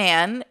like, this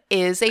man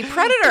is a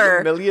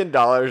predator. $1 million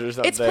or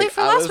something. It's Play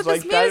for Laughs, but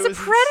this man is a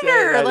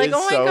predator. Like,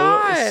 oh my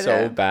god,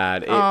 so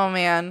bad. Oh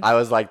man, I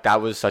was like,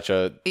 that was such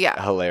a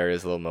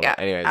hilarious little moment.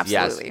 Yeah, anyways,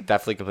 absolutely. Yes,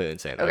 definitely completely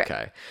insane.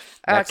 Okay.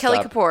 Kelly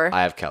Kapoor.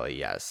 I have Kelly.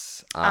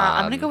 Yes.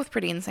 I'm gonna go with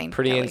pretty insane.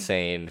 Pretty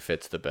insane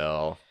fits the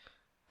bill.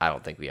 I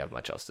don't think we have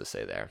much else to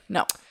say there.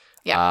 No.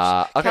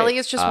 Yeah. Okay. Kelly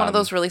is just one of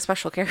those really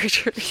special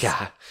characters.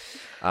 Yeah.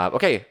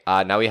 Okay.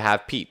 Now we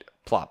have Pete.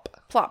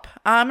 Plop.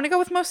 I'm gonna go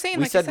with most sane.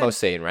 We said most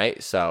sane,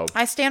 right? So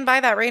I stand by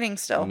that rating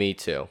still. Me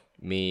too.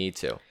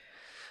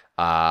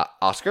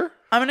 Oscar.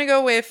 I'm gonna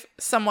go with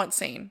somewhat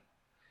sane.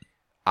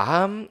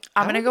 I'm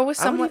gonna go with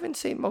somewhat. I wouldn't even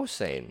say most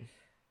sane.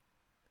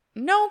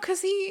 No,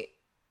 because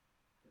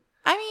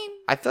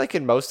I feel like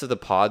in most of the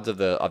pods of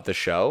the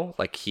show,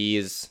 like he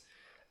is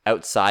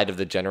outside of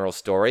the general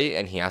story,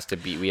 and he has to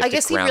be. I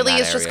guess he really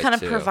is just kind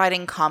of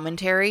providing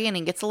commentary, and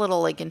he gets a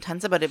little like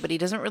intense about it, but he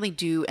doesn't really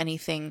do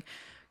anything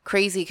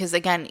crazy. Because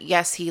again,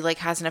 yes, he like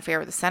has an affair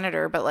with the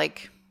senator, but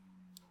like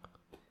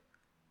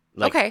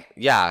okay,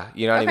 yeah,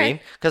 you know what I mean?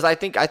 Because I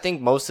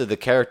think most of the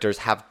characters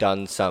have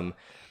done some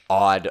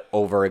odd,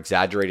 over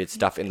exaggerated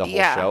stuff in the whole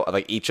show,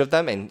 like each of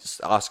them, and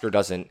Oscar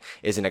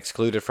isn't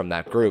excluded from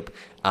that group.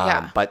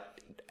 But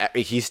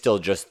he's still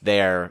just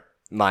there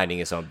minding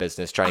his own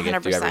business, trying to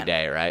get through every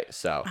day, right?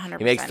 So 100%.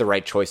 He makes the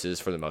right choices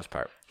for the most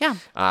part. Yeah.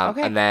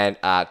 Okay. And then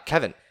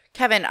Kevin,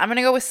 I'm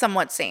gonna go with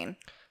somewhat sane.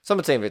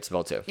 Somewhat sane fits the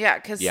bill too. Yeah,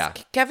 because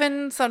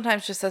Kevin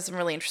sometimes just says some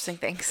really interesting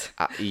things.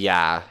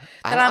 Yeah.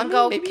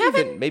 And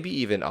Kevin, maybe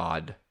even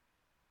odd.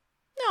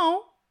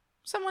 No,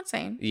 somewhat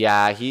sane.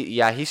 Yeah,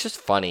 he's just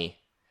funny.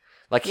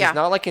 Like he's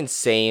not like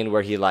insane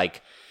where he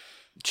like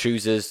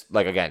chooses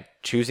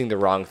choosing the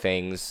wrong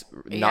things,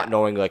 not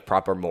knowing like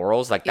proper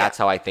morals. Like that's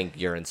how I think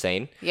you're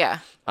insane. Yeah.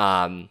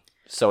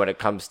 So when it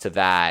comes to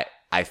that,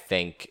 I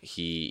think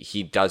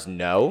he does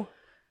know.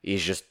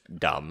 He's just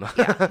dumb.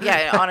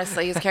 Yeah,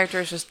 honestly, his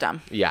character is just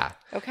dumb. Yeah.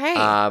 Okay.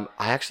 I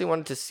actually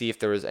wanted to see if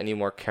there was any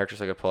more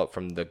characters I could pull up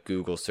from the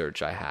Google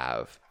search I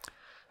have.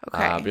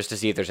 Okay. Just to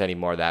see if there's any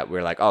more that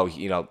we're like, a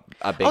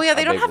big. Oh yeah,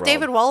 they don't have role.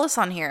 David Wallace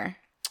on here.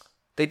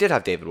 They did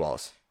have David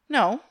Wallace.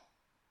 No.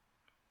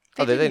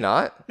 Did they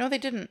not? No, they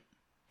didn't.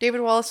 David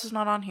Wallace is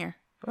not on here.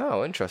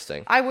 Oh,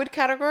 interesting. I would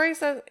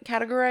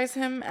categorize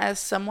him as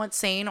somewhat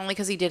sane, only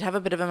because he did have a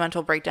bit of a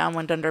mental breakdown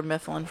when Dunder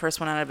Mifflin first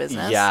went out of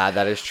business. Yeah,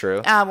 that is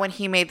true. When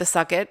he made the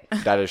Suck It.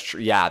 That is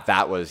true. Yeah,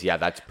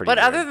 that's pretty. But weird.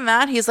 other than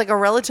that, he's like a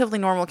relatively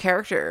normal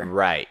character.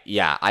 Right.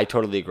 Yeah, I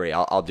totally agree.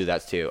 I'll do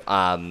that too.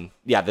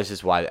 Yeah, this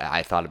is why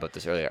I thought about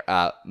this earlier.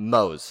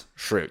 Mose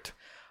Schrute.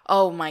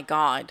 Oh my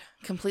god,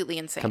 completely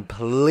insane.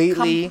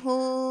 Completely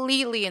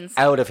insane.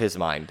 Out of his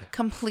mind.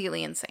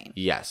 Completely insane.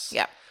 Yes.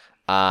 Yeah.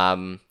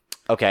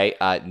 Okay.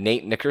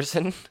 Nate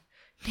Nickerson.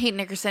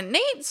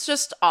 Nate's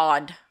just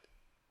odd.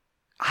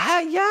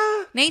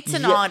 Yeah. Nate's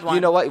an Yeah, odd one.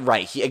 You know what?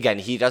 Right.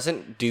 He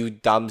doesn't do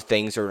dumb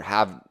things or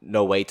have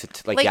no way to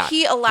Like yeah,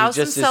 he allows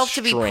just is himself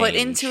to be put strange.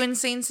 into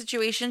insane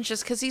situations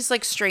just because he's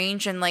like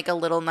strange and like a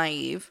little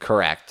naive.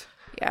 Correct.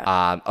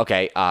 Yeah.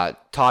 Okay.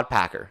 Todd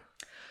Packer.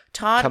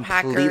 Todd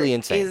completely Packer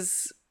insane.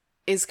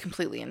 is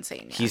completely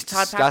insane. Yeah. He's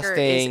Todd Packer is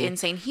disgusting.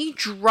 insane. He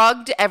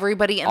drugged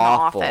everybody in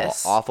Awful, the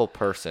office. awful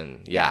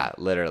person. Yeah,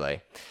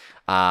 literally.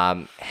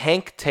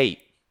 Hank Tate.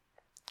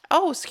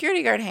 Oh,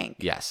 security guard Hank.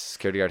 Yes,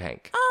 security guard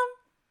Hank.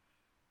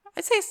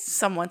 I'd say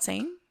somewhat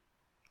sane.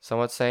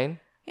 Somewhat sane.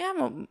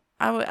 Yeah,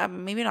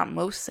 I'm maybe not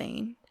most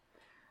sane.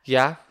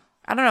 Yeah.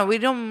 I don't know. We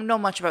don't know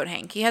much about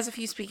Hank. He has a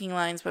few speaking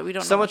lines, but we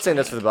don't know Somewhat much sane. about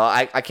That's for the bell.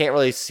 I can't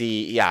really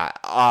see. Yeah,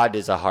 odd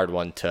is a hard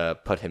one to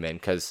put him in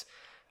because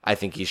I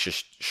think he's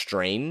just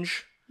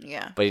strange.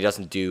 Yeah. But he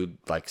doesn't do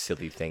like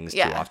silly things too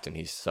Yeah. often.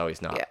 He's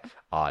not Yeah.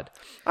 odd.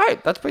 All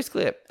right, that's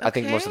basically it. I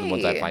think most of the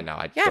ones I Okay. find now,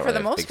 I Yeah, don't for the really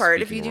have most big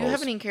part. If you speaking do have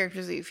roles. any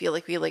characters that you feel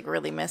like we like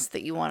really missed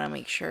that you want to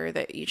make sure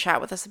that you chat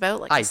with us about,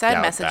 like I I said,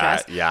 doubt message that,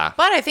 us. yeah.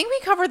 But I think we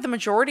covered the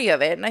majority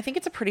of it, and I think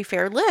it's a pretty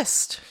fair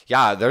list.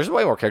 Yeah, there's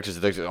way more characters.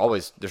 There's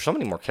so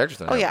many more characters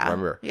than Oh I yeah,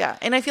 remember. yeah,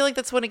 and I feel like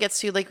that's when it gets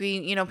to like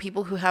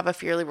people who have a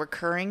fairly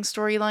recurring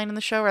storyline in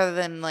the show rather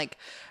than like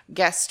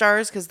guest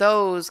stars, because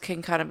those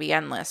can kind of be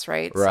endless,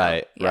 right? So,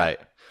 Right, yeah. right.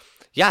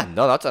 Yeah,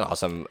 no, that's an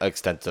awesome,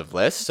 extensive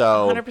list.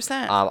 So,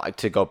 100%.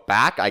 To go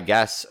back, I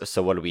guess.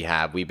 So, what do we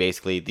have? We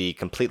basically the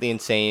completely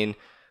insane.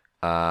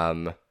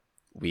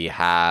 We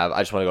have. I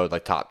just want to go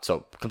like top.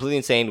 So, completely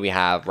insane. We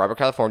have Robert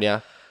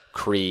California,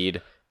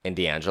 Creed, and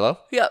D'Angelo.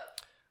 Yep.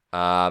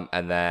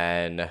 And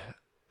then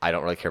I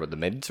don't really care about the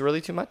mids really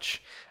too much.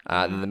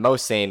 And then the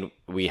most sane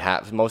we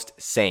have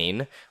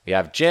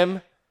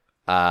Jim.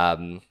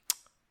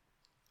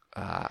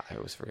 I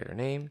always forget her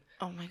name.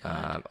 Oh my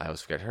god. I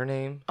always forget her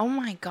name. Oh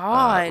my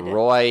god.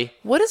 Roy.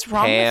 What is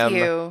wrong Pam,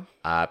 with you?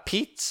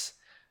 Pete,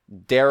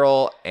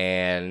 Daryl,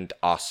 and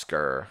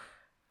Oscar.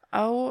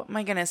 Oh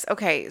my goodness.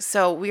 Okay,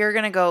 so we are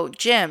gonna go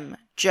Jim,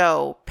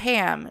 Joe,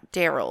 Pam,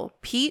 Daryl,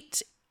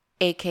 Pete,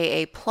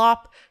 aka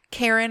Plop,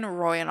 Karen,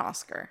 Roy, and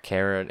Oscar.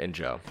 Karen and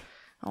Joe.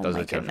 Oh Those my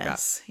are the two I forgot.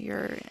 goodness.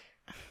 You're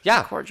Yeah.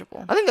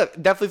 incorrigible. I think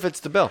that definitely fits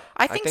the bill.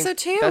 I think so,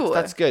 too.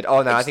 That's good.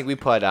 Oh, no, I think we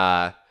put,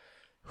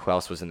 who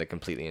else was in the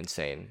completely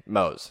insane?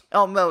 Mose.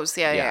 Oh, Mose,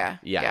 yeah.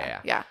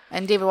 Yeah.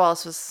 And David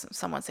Wallace was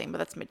somewhat same, but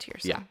that's mid tier.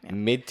 So, Yeah.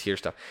 Mid-tier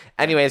stuff.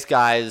 Anyways,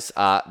 guys,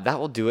 that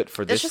will do it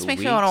for This this just makes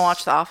me week's- want to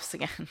watch The Office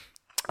again.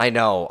 I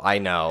know. I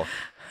don't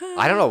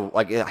know.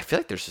 Like, I feel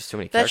like there's just too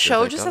many That characters.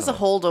 show I just don't has know. a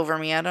hold over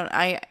me.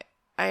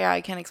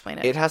 I can't explain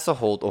it. It has a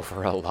hold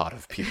over a lot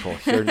of people.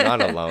 You're not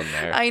alone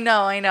there. I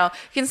know.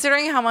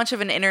 Considering how much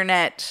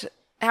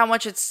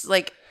it's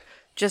like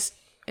just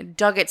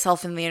dug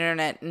itself in the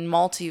internet in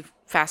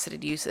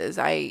multifaceted uses.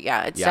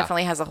 It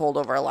definitely has a hold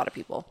over a lot of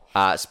people.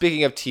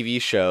 Speaking of TV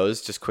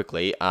shows, just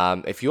quickly,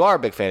 if you are a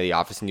big fan of The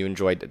Office and you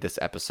enjoyed this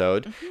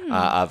episode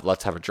of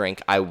Let's Have a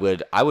Drink, I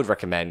would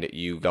recommend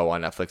you go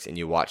on Netflix and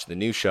you watch the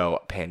new show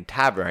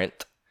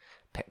Pentaverate.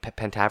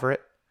 Pentaverate?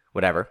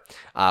 Whatever.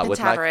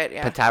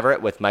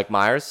 Pentaverate with Mike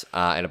Myers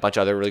and a bunch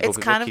of other really cool It's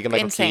people. kind of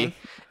Keegan-Michael insane. Key.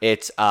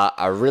 It's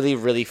a really,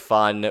 really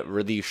fun,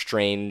 really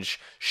strange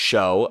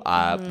show.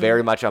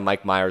 Very much a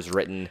Mike Myers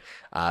written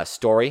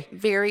story.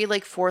 Very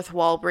like fourth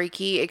wall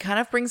breaky. It kind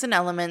of brings in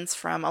elements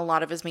from a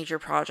lot of his major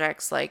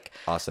projects like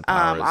Austin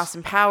Powers.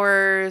 Austin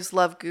Powers,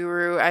 Love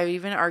Guru. I would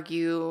even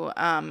argue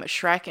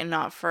Shrek, and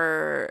not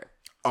for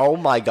Oh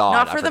my God.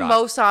 not I for the forgot.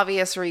 most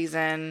obvious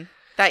reason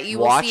that you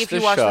will Watch see if the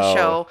you watch the show.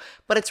 show.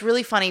 But it's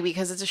really funny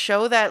because it's a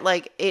show that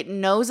like it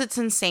knows it's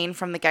insane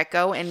from the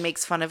get-go and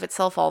makes fun of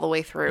itself all the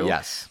way through.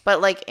 Yes. But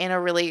like in a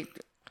really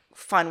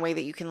fun way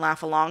that you can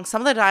laugh along.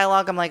 Some of the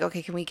dialogue I'm like,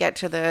 okay, can we get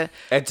to the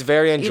It's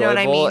very You know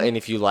enjoyable, what I mean? and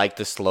if you like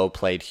the slow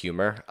played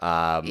humor,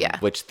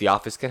 which The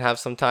Office can have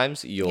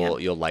sometimes,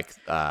 you'll like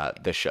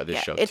this show.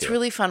 it's too.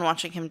 really fun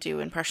watching him do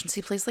impressions.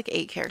 He plays like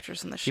 8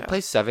 characters in the show. He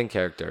plays 7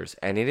 characters,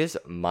 and it is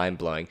mind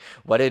blowing.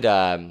 What did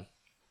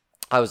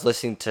I was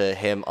listening to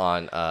him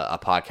on a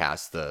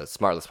podcast, the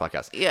Smartless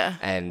podcast. Yeah.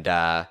 and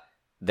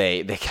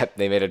they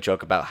made a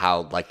joke about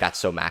how like that's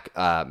so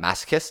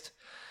masochist,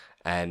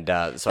 and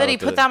so That he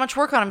put that much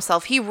work on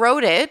himself. He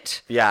wrote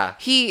it. Yeah.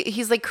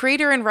 He's like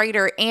creator and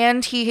writer,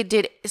 and he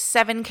did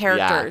 7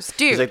 characters.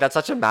 Dude. He's like, that's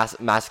such a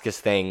masochist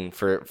thing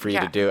for you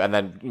Yeah. to do. And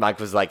then Mike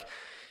was like,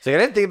 I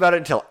didn't think about it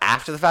until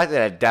after the fact,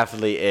 that it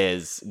definitely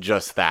is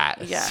just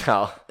that. Yeah.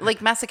 So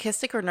Like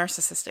masochistic or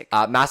narcissistic?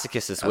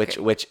 masochist,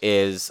 which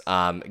is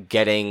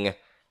getting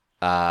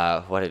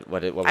what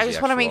was I the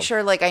just want to make actual-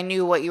 sure like I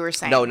knew what you were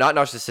saying. No, not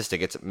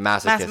narcissistic. It's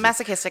masochistic.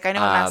 Masochistic. I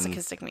know what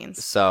masochistic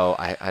means. So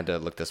I had to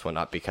look this one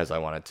up because I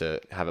wanted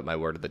to have it my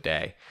word of the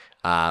day.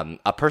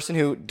 A person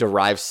who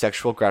derives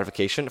sexual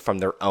gratification from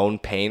their own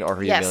pain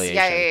or Yes.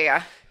 humiliation.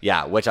 Yeah.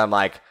 Yeah, which I'm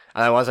like,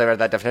 and then once I read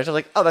that definition, I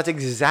was like, oh, that's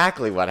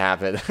exactly what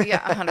happened. Yeah,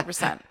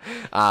 100%.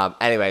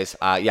 Anyways,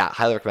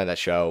 highly recommend that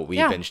show. We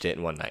Yeah. binged it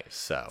in one night.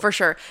 So For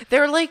sure.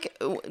 They're like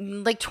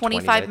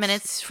 25 minutes.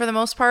 minutes for the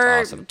most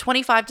part. Awesome.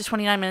 25 to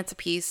 29 minutes a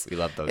piece. We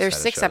love those There's kind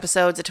of 6 shows.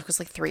 episodes. It took us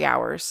like 3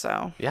 hours.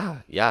 So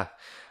yeah.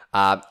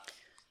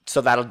 So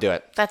that'll do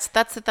it. That's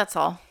it. That's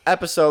all.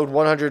 Episode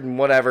 100 and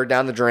whatever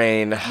down the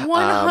drain.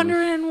 100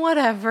 and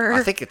whatever.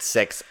 I think it's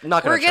 6. I'm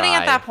not gonna We're getting try.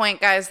 at that point,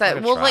 guys.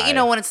 That we'll let you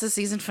know when it's the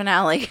season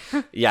finale.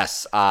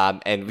 Yes,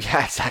 and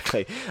yeah,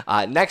 exactly.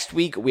 Next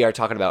week we are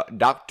talking about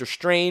Doctor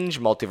Strange,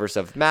 Multiverse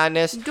of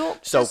Madness.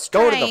 So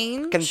go to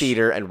the fucking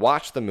theater and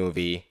watch the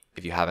movie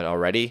if you haven't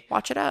already.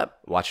 Watch it up.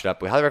 Watch it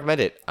up. We highly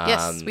recommend it.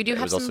 Yes, we do it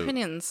have was some also-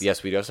 opinions.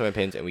 Yes, we do have some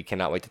opinions, and we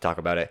cannot wait to talk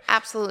about it.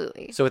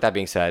 Absolutely. So with that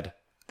being said,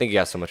 thank you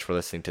guys so much for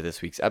listening to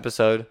this week's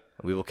episode.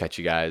 We will catch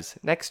you guys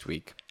next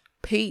week.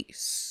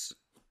 Peace.